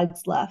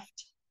slides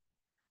left.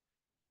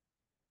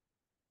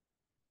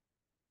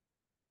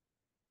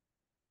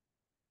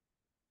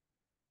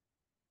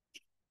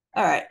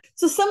 All right.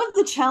 So some of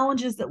the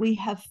challenges that we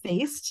have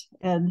faced,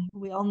 and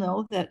we all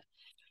know that,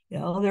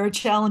 there are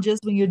challenges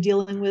when you're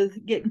dealing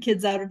with getting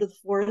kids out into the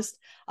forest.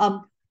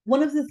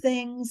 One of the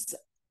things,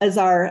 as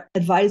our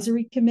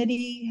advisory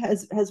committee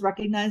has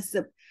recognized,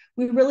 that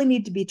we really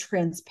need to be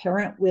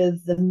transparent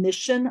with the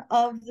mission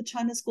of the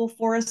China School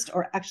Forest,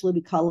 or actually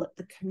we call it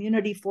the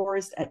community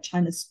forest at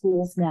China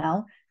Schools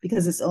now,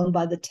 because it's owned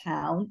by the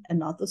town and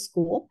not the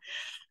school.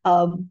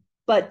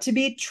 But to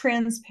be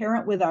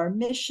transparent with our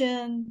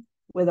mission,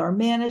 with our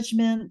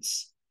management,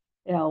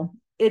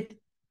 it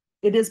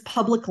is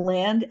public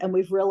land, and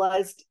we've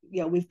realized,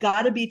 we've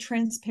got to be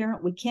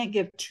transparent. We can't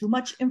give too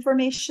much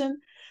information,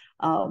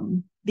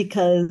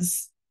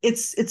 because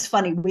it's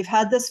funny. We've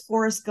had this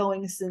forest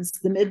going since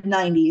the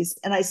mid-90s,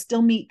 and I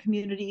still meet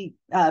community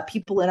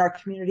people in our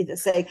community that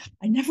say,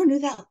 I never knew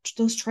that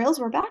those trails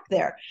were back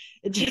there.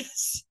 It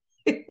just,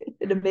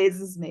 it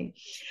amazes me.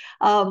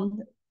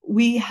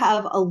 We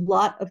have a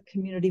lot of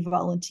community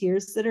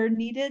volunteers that are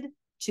needed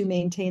to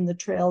maintain the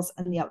trails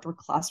and the outdoor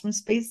classroom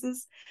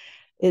spaces.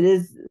 It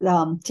is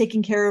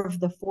taking care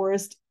of the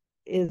forest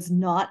is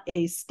not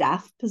a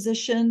staff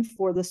position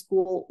for the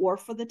school or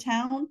for the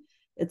town.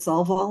 It's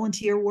all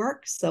volunteer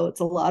work, so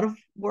it's a lot of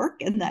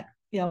work, and that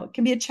it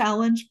can be a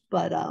challenge,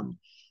 but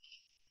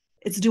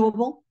it's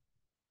doable.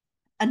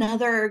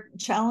 Another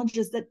challenge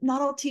is that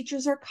not all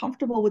teachers are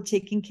comfortable with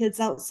taking kids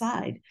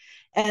outside,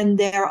 and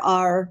there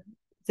are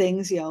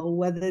things,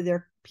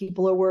 whether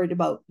people are worried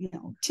about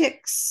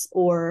ticks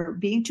or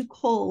being too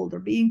cold or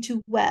being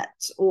too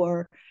wet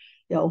or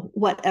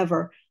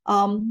whatever.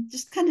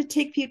 Just kind of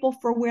take people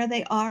for where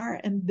they are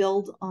and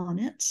build on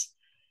it,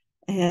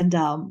 and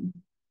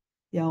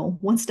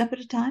one step at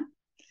a time.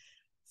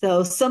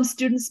 So some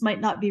students might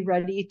not be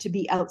ready to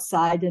be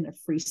outside in a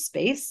free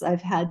space.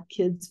 I've had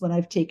kids, when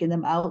I've taken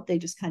them out, they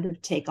just kind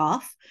of take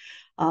off.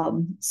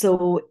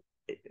 So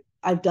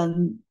I've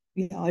done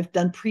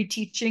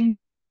pre-teaching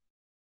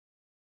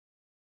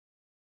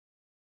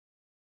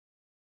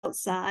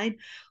outside,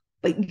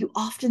 but you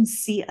often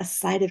see a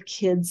side of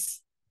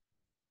kids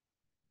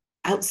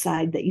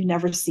outside that you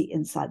never see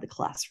inside the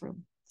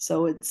classroom.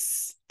 So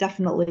it's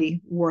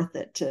definitely worth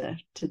it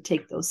to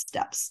take those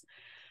steps.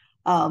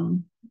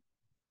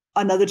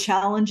 Another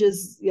challenge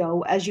is,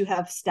 as you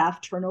have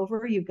staff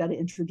turnover, you've got to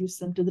introduce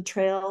them to the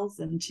trails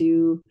and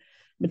to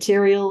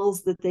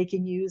materials that they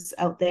can use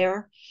out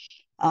there.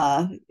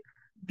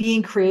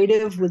 Being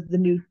creative with the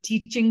new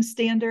teaching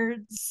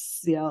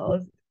standards,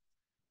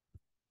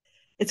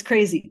 it's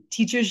crazy.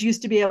 Teachers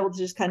used to be able to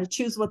just kind of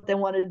choose what they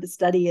wanted to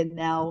study, and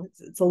now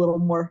it's a little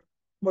more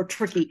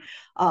tricky.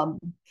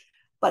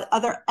 But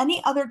are there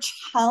any other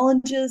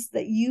challenges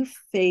that you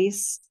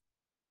face,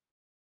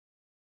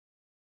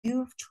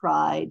 you've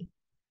tried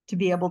to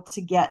be able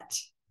to get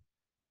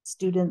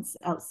students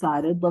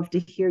outside? I'd love to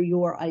hear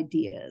your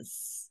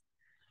ideas.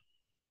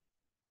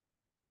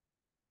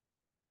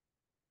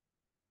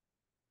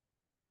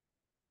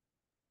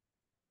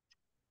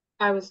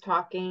 I was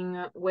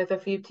talking with a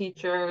few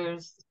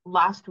teachers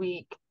last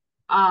week,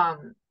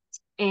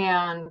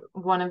 and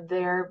one of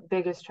their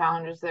biggest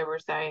challenges they were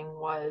saying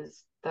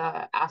was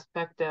the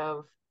aspect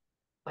of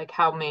like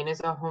how Maine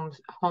is a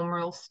home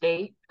rule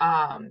state.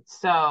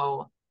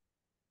 So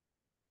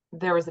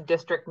there was a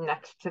district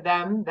next to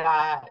them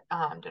that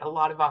did a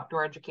lot of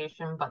outdoor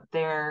education, but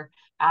their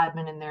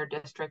admin in their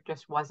district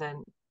just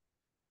wasn't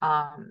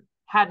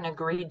hadn't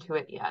agreed to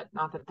it yet.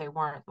 Not that they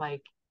weren't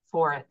like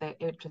for it,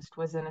 it just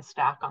was in a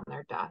stack on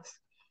their desk.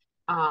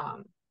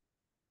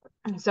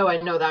 So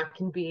I know that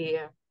can be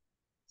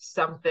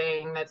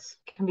something that's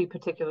can be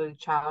particularly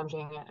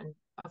challenging, and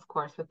of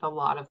course with a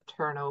lot of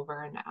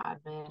turnover and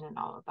admin and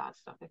all of that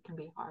stuff, it can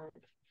be hard.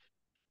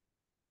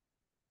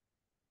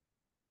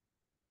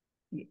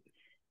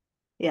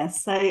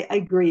 Yes, I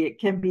agree. It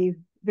can be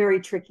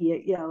very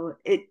tricky.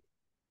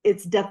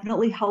 It's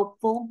definitely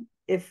helpful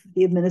if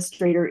the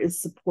administrator is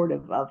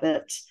supportive of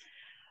it.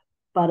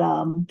 But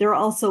there are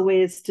also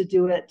ways to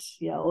do it,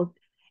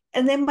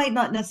 and they might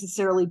not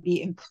necessarily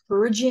be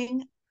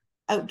encouraging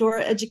outdoor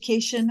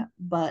education,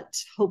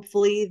 but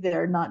hopefully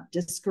they're not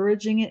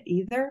discouraging it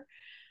either.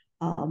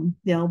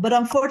 But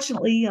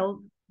unfortunately,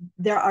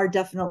 there are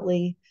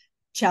definitely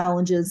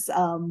challenges.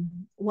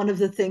 One of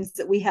the things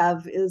that we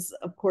have is,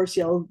 of course,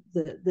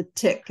 the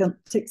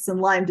ticks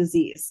and Lyme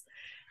disease.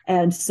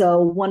 And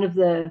so one of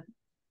the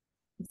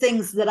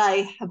things that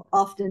I have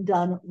often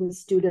done with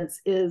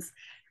students is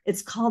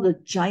it's called a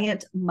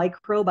giant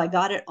microbe. I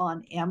got it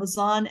on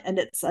Amazon, and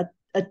it's a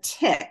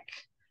tick,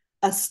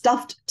 a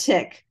stuffed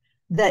tick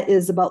that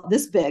is about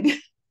this big.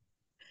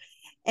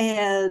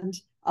 And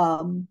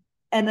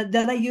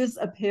then I use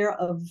a pair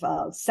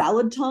of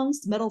salad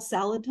tongs, metal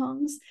salad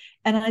tongs,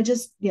 and I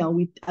just,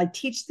 I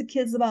teach the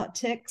kids about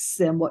ticks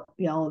and what,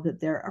 that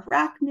they're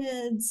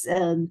arachnids,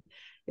 and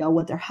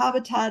what their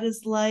habitat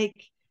is like,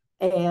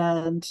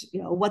 and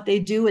what they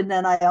do. And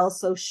then I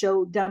also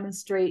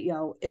demonstrate,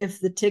 if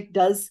the tick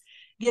does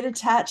get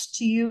attached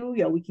to you,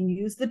 we can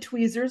use the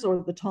tweezers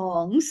or the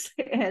tongs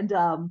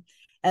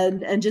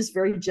and just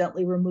very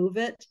gently remove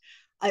it.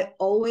 I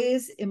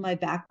always in my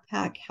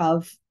backpack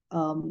have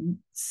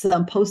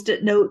some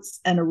Post-it notes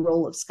and a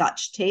roll of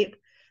Scotch tape.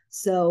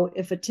 So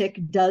if a tick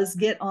does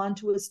get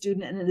onto a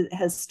student and it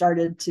has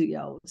started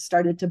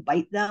to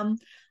bite them,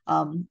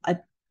 I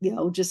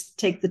just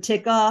take the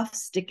tick off,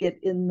 stick it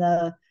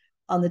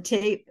on the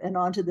tape and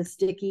onto the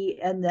sticky,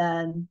 and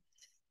then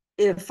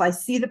if I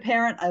see the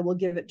parent, I will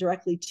give it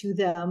directly to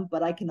them.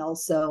 But I can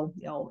also,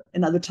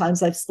 in other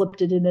times I've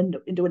slipped it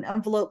into an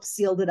envelope,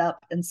 sealed it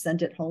up, and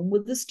sent it home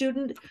with the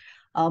student.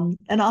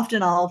 And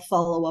often I'll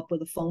follow up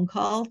with a phone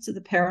call to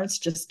the parents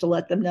just to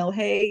let them know,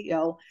 hey,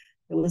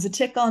 it was a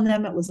tick on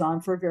them. It was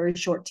on for a very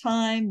short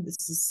time.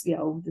 This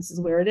is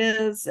where it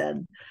is.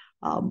 And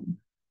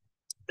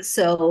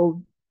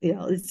so,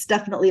 it's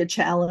definitely a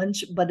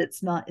challenge, but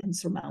it's not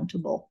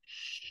insurmountable.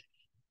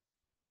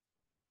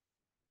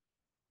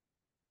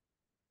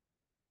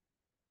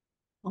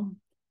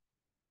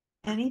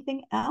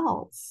 Anything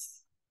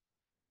else?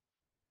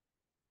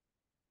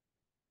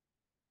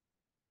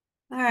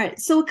 All right,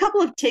 so a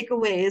couple of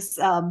takeaways,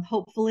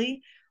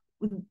 hopefully.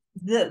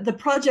 The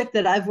project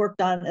that I've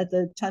worked on at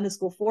the China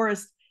School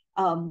Forest,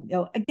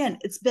 again,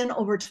 it's been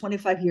over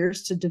 25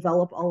 years to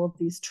develop all of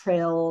these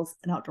trails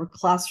and outdoor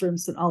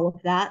classrooms and all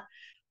of that,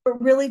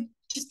 but really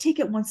just take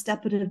it one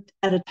step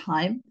at a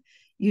time.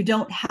 You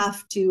don't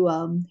have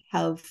to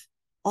have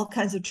all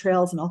kinds of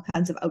trails and all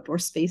kinds of outdoor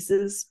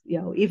spaces,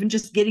 even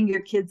just getting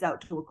your kids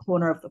out to a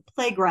corner of the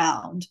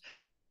playground,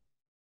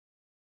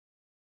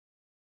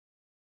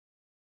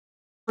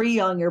 free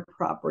on your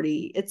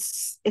property.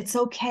 It's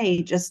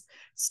okay. Just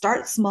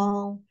start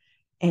small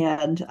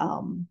and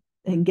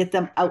get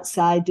them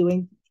outside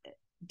doing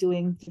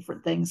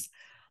different things.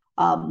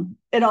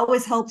 It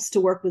always helps to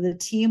work with a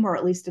team or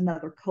at least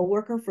another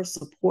coworker for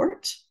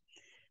support.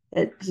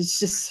 It's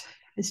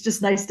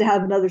just nice to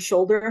have another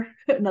shoulder,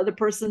 another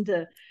person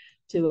to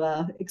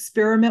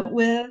experiment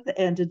with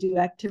and to do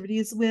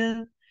activities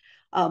with.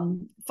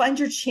 Find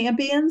your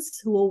champions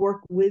who will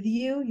work with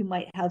you. You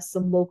might have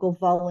some local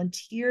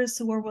volunteers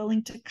who are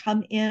willing to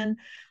come in.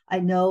 I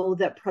know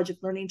that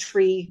Project Learning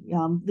Tree,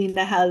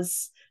 Lena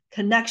has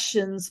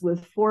connections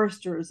with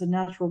foresters and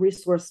natural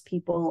resource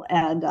people,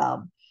 and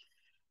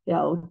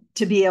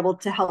to be able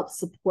to help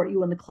support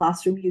you in the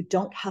classroom. You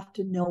don't have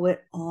to know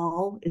it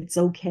all. It's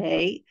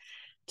okay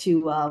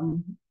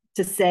to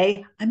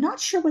say, I'm not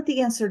sure what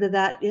the answer to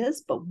that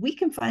is, but we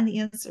can find the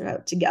answer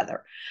out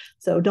together.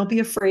 So don't be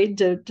afraid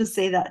to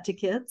say that to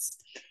kids.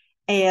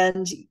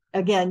 And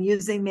again,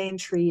 using Maine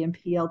Tree and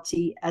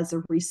PLT as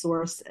a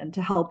resource and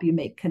to help you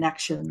make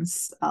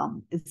connections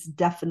is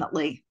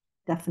definitely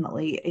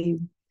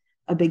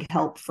a a big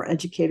help for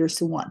educators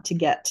who want to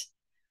get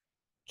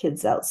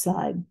kids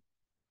outside.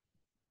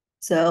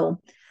 So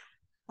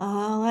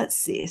let's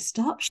see,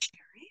 stop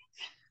sharing.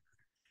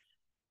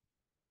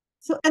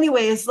 So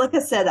anyways, like I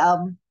said,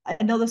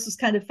 I know this was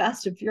kind of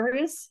fast and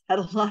furious, had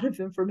a lot of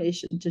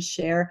information to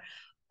share,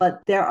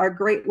 but there are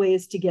great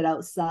ways to get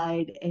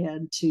outside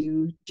and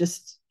to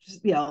just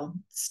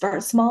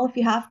start small if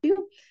you have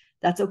to.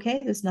 That's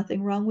okay. There's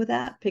nothing wrong with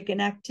that. Pick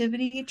an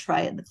activity,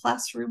 try it in the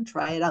classroom,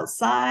 try it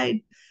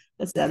outside.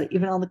 That's that,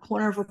 even on the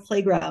corner of a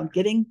playground.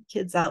 Getting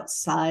kids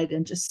outside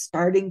and just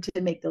starting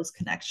to make those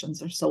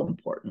connections are so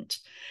important.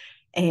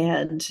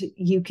 And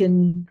you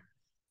can,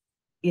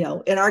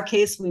 in our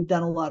case, we've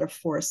done a lot of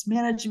forest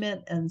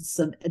management and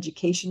some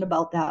education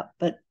about that,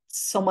 but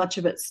so much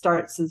of it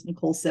starts, as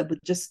Nicole said,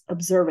 with just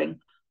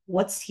observing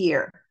what's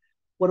here.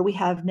 What do we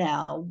have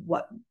now?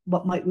 What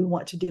might we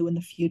want to do in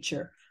the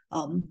future?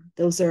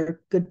 Those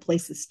are good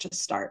places to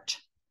start.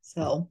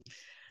 So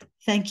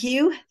thank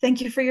you.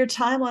 Thank you for your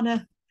time on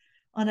a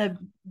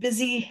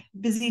busy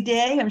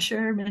day. I'm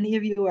sure many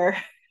of you are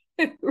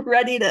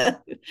ready to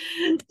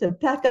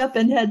pack up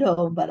and head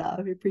home, but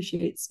I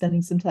appreciate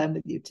spending some time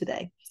with you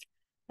today.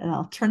 And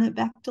I'll turn it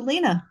back to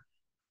Lena.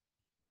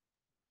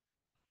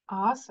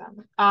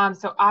 Awesome.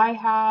 So I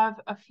have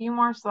a few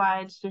more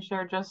slides to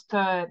share just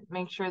to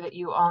make sure that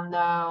you all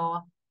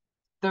know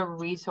the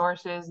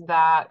resources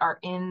that are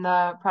in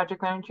the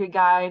Project Learning Tree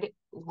Guide,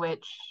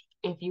 which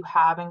if you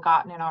haven't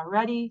gotten it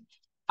already,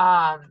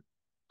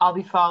 I'll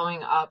be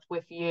following up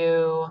with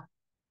you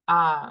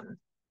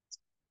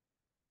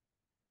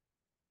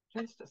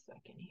just a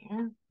second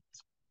here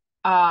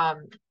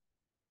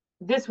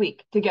this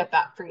week to get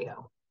that for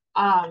you.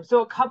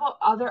 So a couple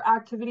other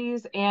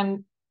activities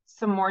and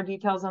some more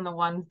details on the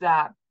ones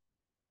that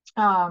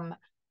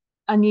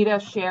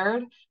Anita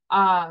shared.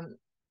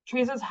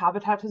 Trees as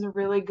Habitat is a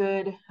really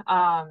good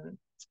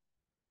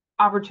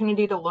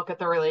opportunity to look at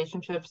the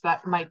relationships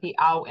that might be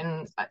out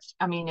in,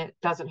 I mean, it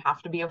doesn't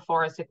have to be a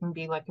forest. It can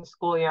be like a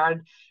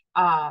schoolyard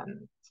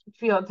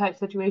field type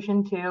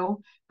situation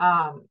too.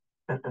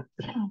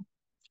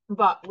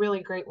 But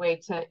really great way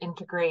to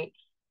integrate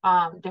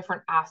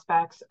different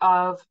aspects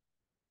of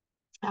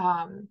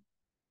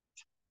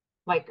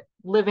like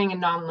living and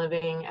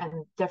non-living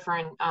and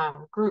different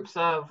groups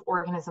of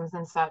organisms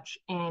and such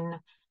in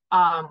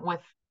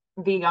with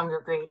the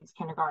younger grades,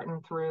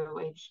 kindergarten through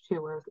age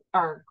 2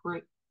 or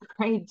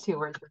grade 2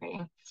 or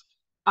 3.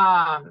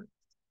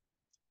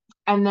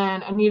 And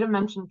then Anita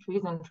mentioned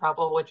Trees in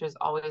Trouble, which is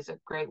always a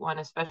great one,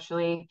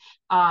 especially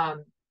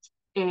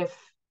if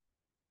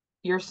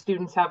your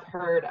students have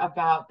heard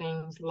about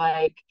things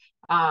like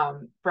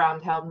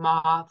brown-tailed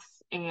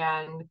moths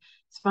and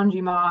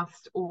spongy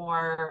moths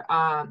or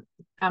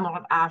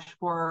emerald ash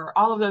borer,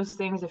 all of those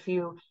things. If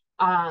you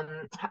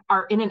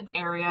are in an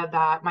area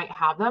that might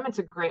have them, it's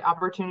a great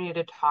opportunity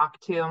to talk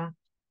to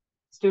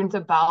students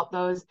about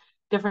those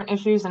different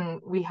issues.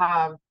 And we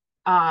have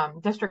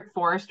district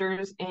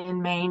foresters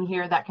in Maine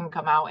here that can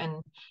come out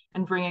and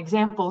bring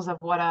examples of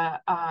what a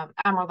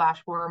emerald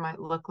ash borer might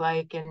look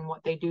like and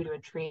what they do to a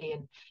tree,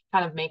 and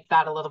kind of make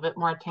that a little bit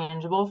more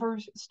tangible for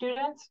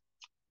students.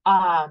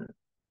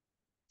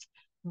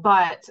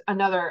 But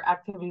another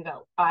activity that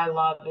I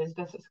love is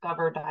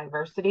Discover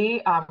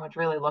Diversity, which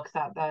really looks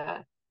at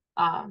the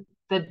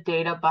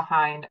data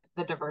behind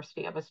the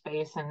diversity of a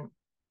space and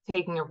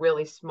taking a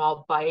really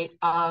small bite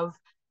of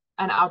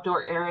an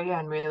outdoor area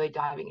and really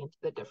diving into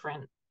the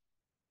different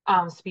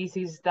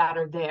species that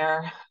are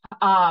there.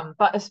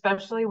 But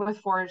especially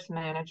with forest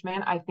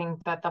management, I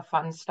think that the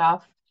fun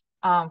stuff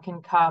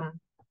can come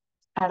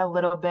at a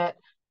little bit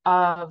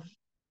of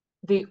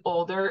the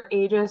older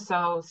ages,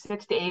 so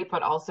 6 to 8,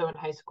 but also in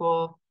high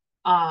school.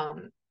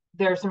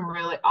 There's some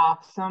really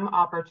awesome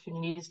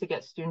opportunities to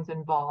get students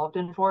involved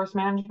in forest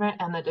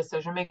management and the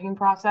decision-making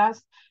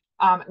process.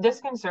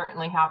 This can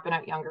certainly happen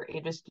at younger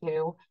ages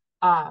too.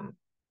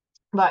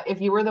 But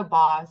If You Were the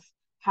Boss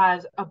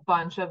has a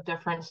bunch of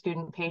different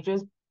student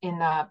pages in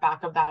the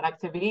back of that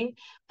activity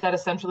that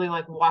essentially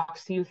like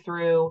walks you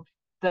through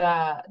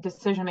the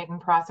decision-making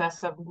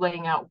process of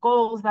laying out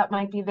goals that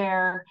might be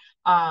there,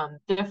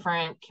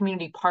 different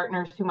community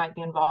partners who might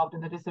be involved in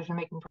the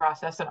decision-making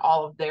process and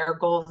all of their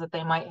goals that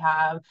they might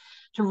have,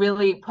 to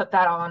really put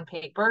that on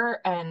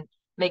paper and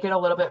make it a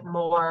little bit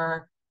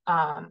more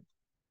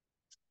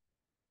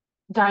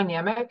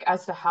dynamic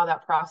as to how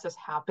that process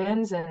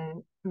happens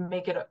and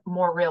make it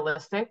more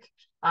realistic.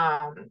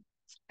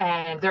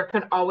 And there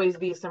can always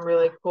be some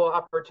really cool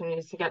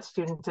opportunities to get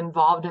students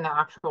involved in the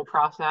actual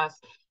process.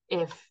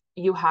 If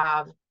you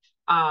have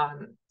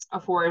a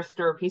forest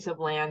or a piece of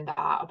land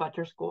that abuts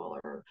your school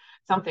or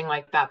something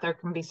like that, there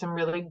can be some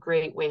really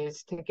great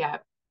ways to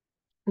get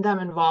them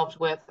involved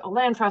with a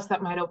land trust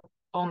that might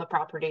own the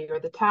property or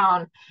the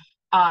town.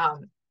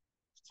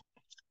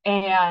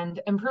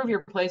 And Improve Your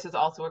Place is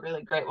also a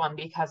really great one,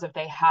 because if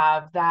they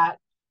have that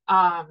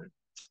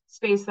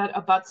space that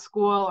abuts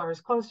school or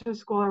is close to a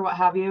school or what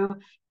have you,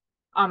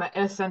 it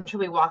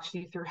essentially walks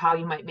you through how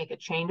you might make a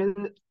change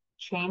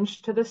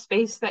change to the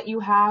space that you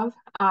have,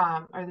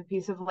 or the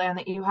piece of land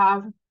that you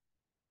have,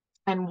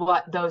 and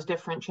what those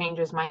different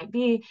changes might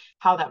be,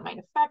 how that might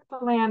affect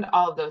the land.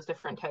 All of those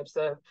different types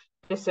of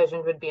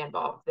decisions would be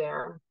involved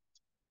there.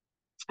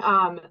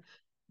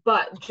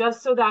 But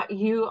just so that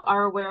you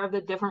are aware of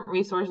the different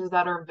resources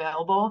that are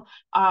available,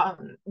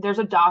 there's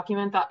a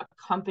document that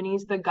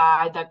accompanies the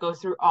guide that goes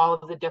through all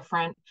of the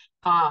different,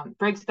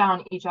 breaks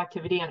down each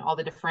activity and all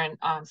the different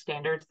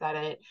standards that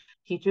it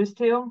teaches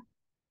to.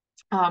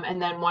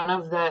 And then one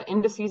of the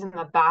indices in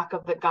the back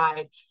of the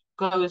guide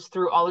goes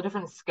through all the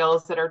different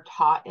skills that are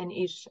taught in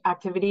each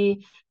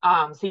activity.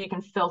 So you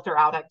can filter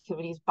out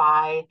activities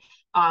by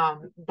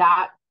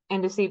that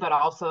indice, but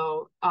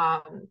also,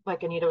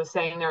 like Anita was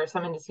saying, there are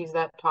some indices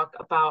that talk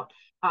about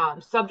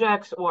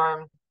subjects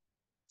or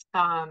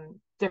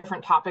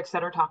different topics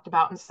that are talked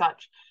about and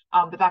such.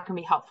 But that can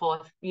be helpful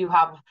if you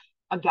have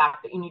a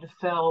gap that you need to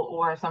fill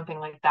or something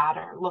like that,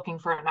 or looking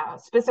for a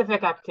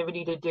specific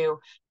activity to do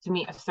to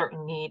meet a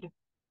certain need.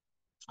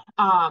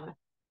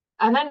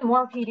 And then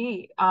more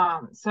PD.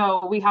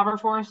 So we have our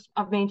Forest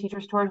of Maine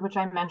Teachers Tours, which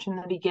I mentioned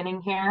in the beginning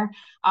here.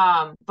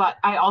 But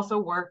I also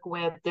work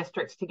with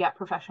districts to get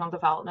professional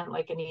development,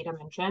 like Anita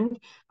mentioned.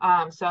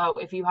 So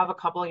if you have a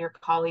couple of your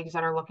colleagues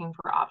that are looking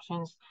for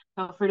options,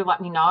 feel free to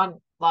let me know. I'd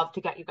love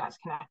to get you guys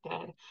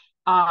connected.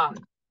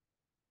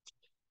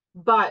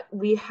 But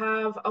we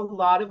have a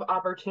lot of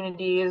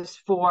opportunities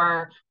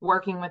for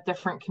working with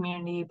different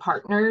community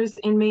partners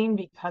in Maine,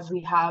 because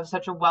we have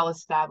such a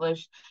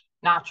well-established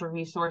natural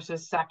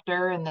resources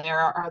sector, and there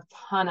are a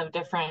ton of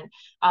different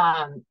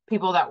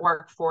people that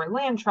work for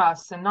land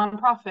trusts and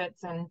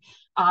nonprofits and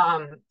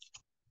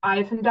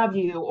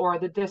IF&W or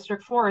the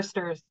district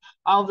foresters.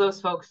 All of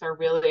those folks are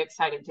really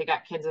excited to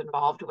get kids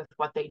involved with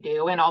what they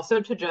do, and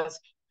also to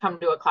just come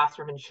to a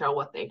classroom and show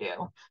what they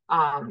do.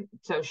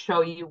 So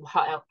show you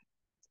how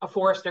a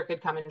forester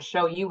could come and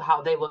show you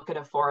how they look at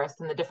a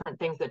forest and the different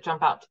things that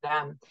jump out to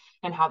them,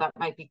 and how that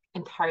might be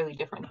entirely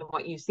different than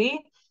what you see.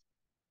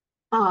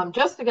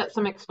 Just to get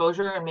some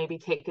exposure and maybe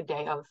take a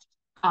day of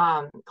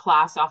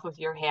class off of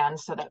your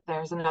hands, so that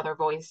there's another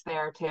voice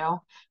there too.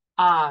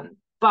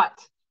 But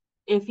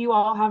if you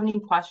all have any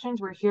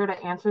questions, we're here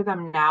to answer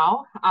them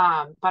now.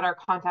 But our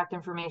contact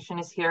information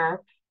is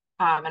here.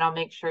 And I'll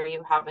make sure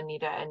you have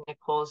Anita and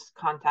Nicole's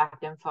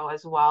contact info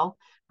as well,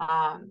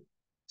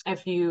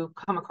 if you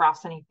come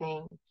across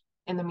anything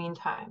in the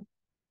meantime.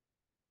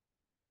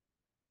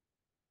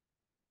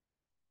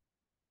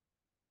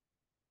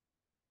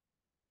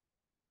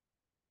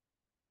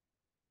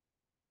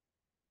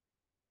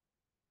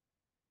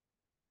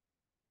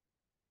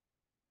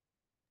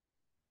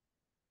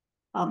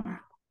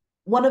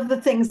 One of the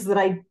things that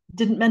I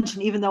didn't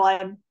mention, even though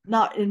I'm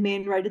not in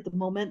Maine right at the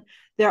moment,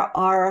 there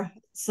are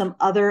some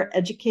other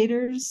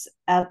educators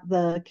at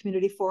the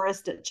community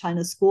forest at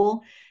China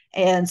School.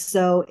 And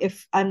so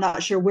if I'm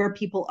not sure where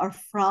people are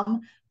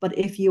from, but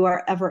if you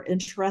are ever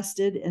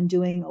interested in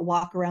doing a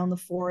walk around the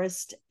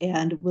forest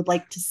and would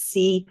like to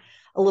see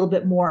a little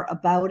bit more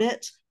about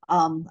it,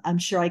 I'm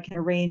sure I can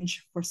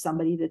arrange for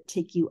somebody to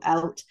take you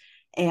out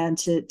and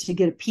to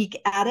get a peek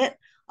at it.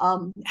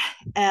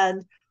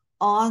 And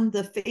on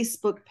the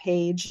Facebook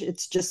page,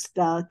 it's just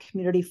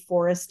Community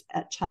Forest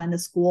at China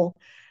School.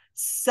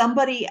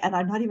 Somebody, and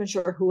I'm not even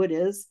sure who it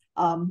is,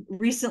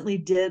 recently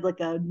did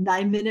like a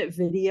 9-minute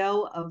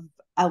video of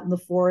out in the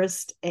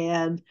forest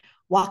and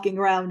walking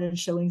around and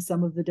showing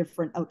some of the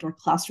different outdoor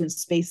classroom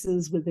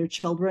spaces with their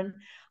children.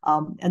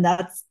 And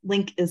that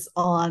link is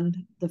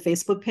on the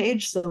Facebook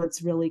page. So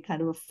it's really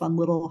kind of a fun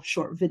little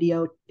short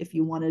video if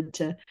you wanted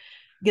to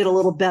get a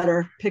little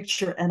better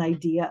picture and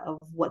idea of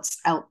what's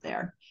out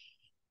there.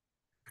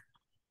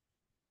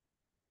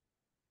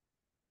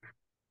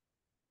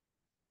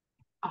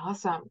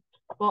 Awesome.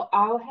 Well,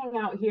 I'll hang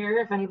out here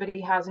if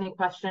anybody has any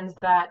questions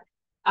that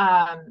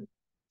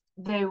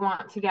they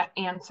want to get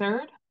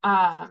answered.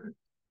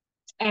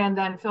 And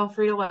then feel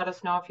free to let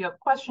us know if you have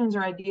questions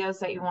or ideas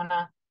that you want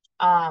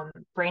to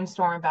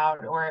brainstorm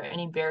about, or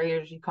any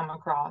barriers you come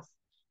across.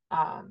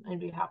 I'd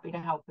be happy to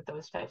help with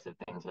those types of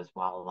things as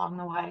well along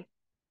the way.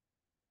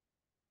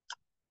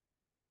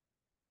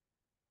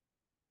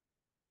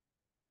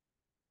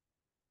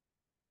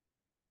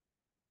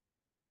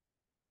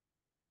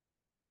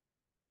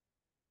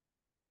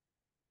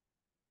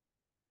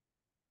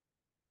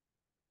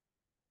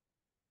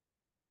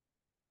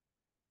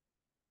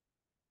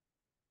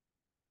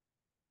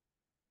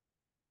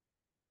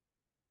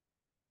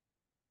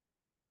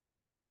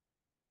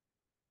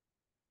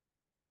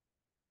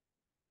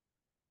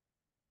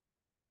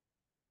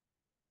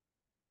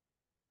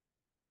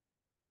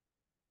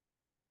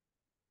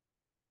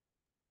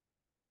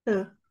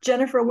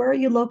 Jennifer, where are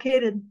you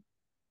located?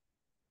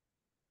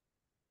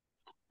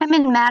 I'm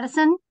in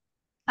Madison,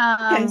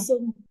 Okay,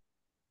 so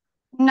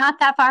not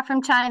that far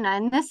from China.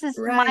 And this is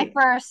my right.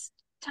 first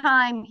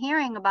time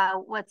hearing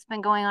about what's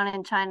been going on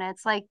in China.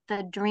 It's like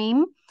the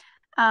dream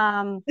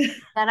that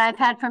I've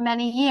had for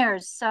many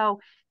years. So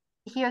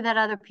to hear that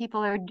other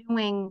people are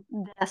doing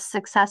this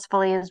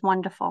successfully is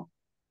wonderful.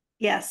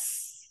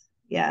 Yes.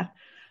 Yeah.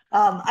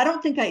 I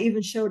don't think I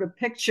even showed a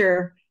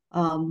picture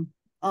on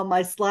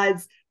my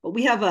slides, but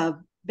we have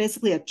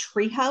basically a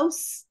tree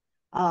house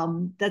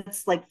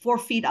that's like 4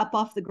 feet up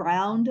off the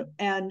ground.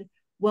 And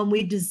when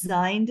we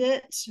designed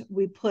it,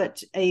 we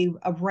put a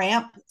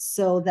ramp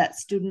so that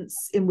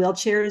students in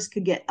wheelchairs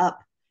could get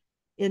up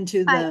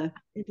into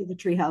the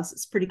tree house.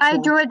 It's pretty cool. I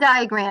drew a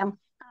diagram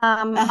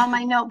on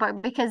my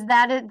notebook because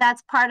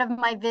that's part of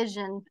my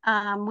vision.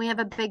 We have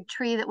a big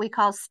tree that we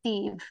call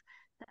Steve.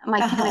 My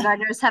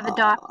kindergartners have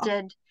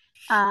adopted.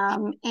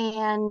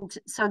 And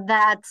so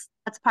that's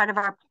part of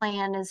our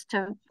plan, is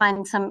to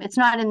find some, it's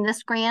not in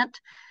this grant,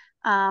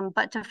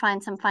 but to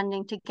find some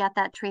funding to get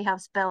that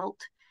treehouse built.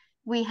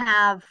 We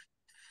have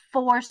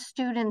 4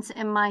 students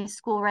in my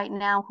school right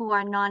now who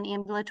are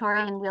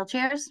non-ambulatory in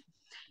wheelchairs.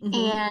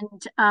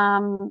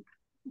 And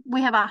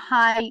we have a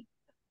high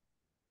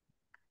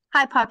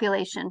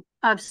population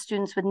of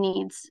students with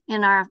needs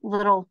in our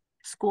little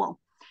school.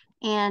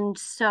 And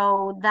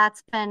so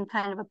that's been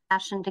kind of a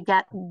passion to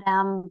get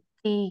them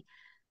the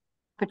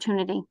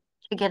opportunity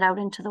to get out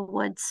into the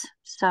woods.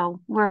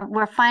 So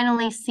we're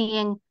finally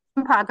seeing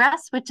some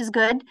progress, which is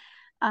good.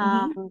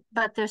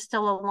 But there's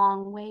still a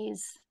long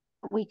ways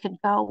we could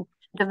go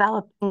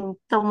developing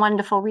the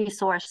wonderful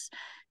resource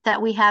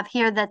that we have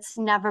here that's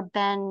never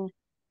been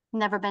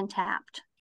tapped.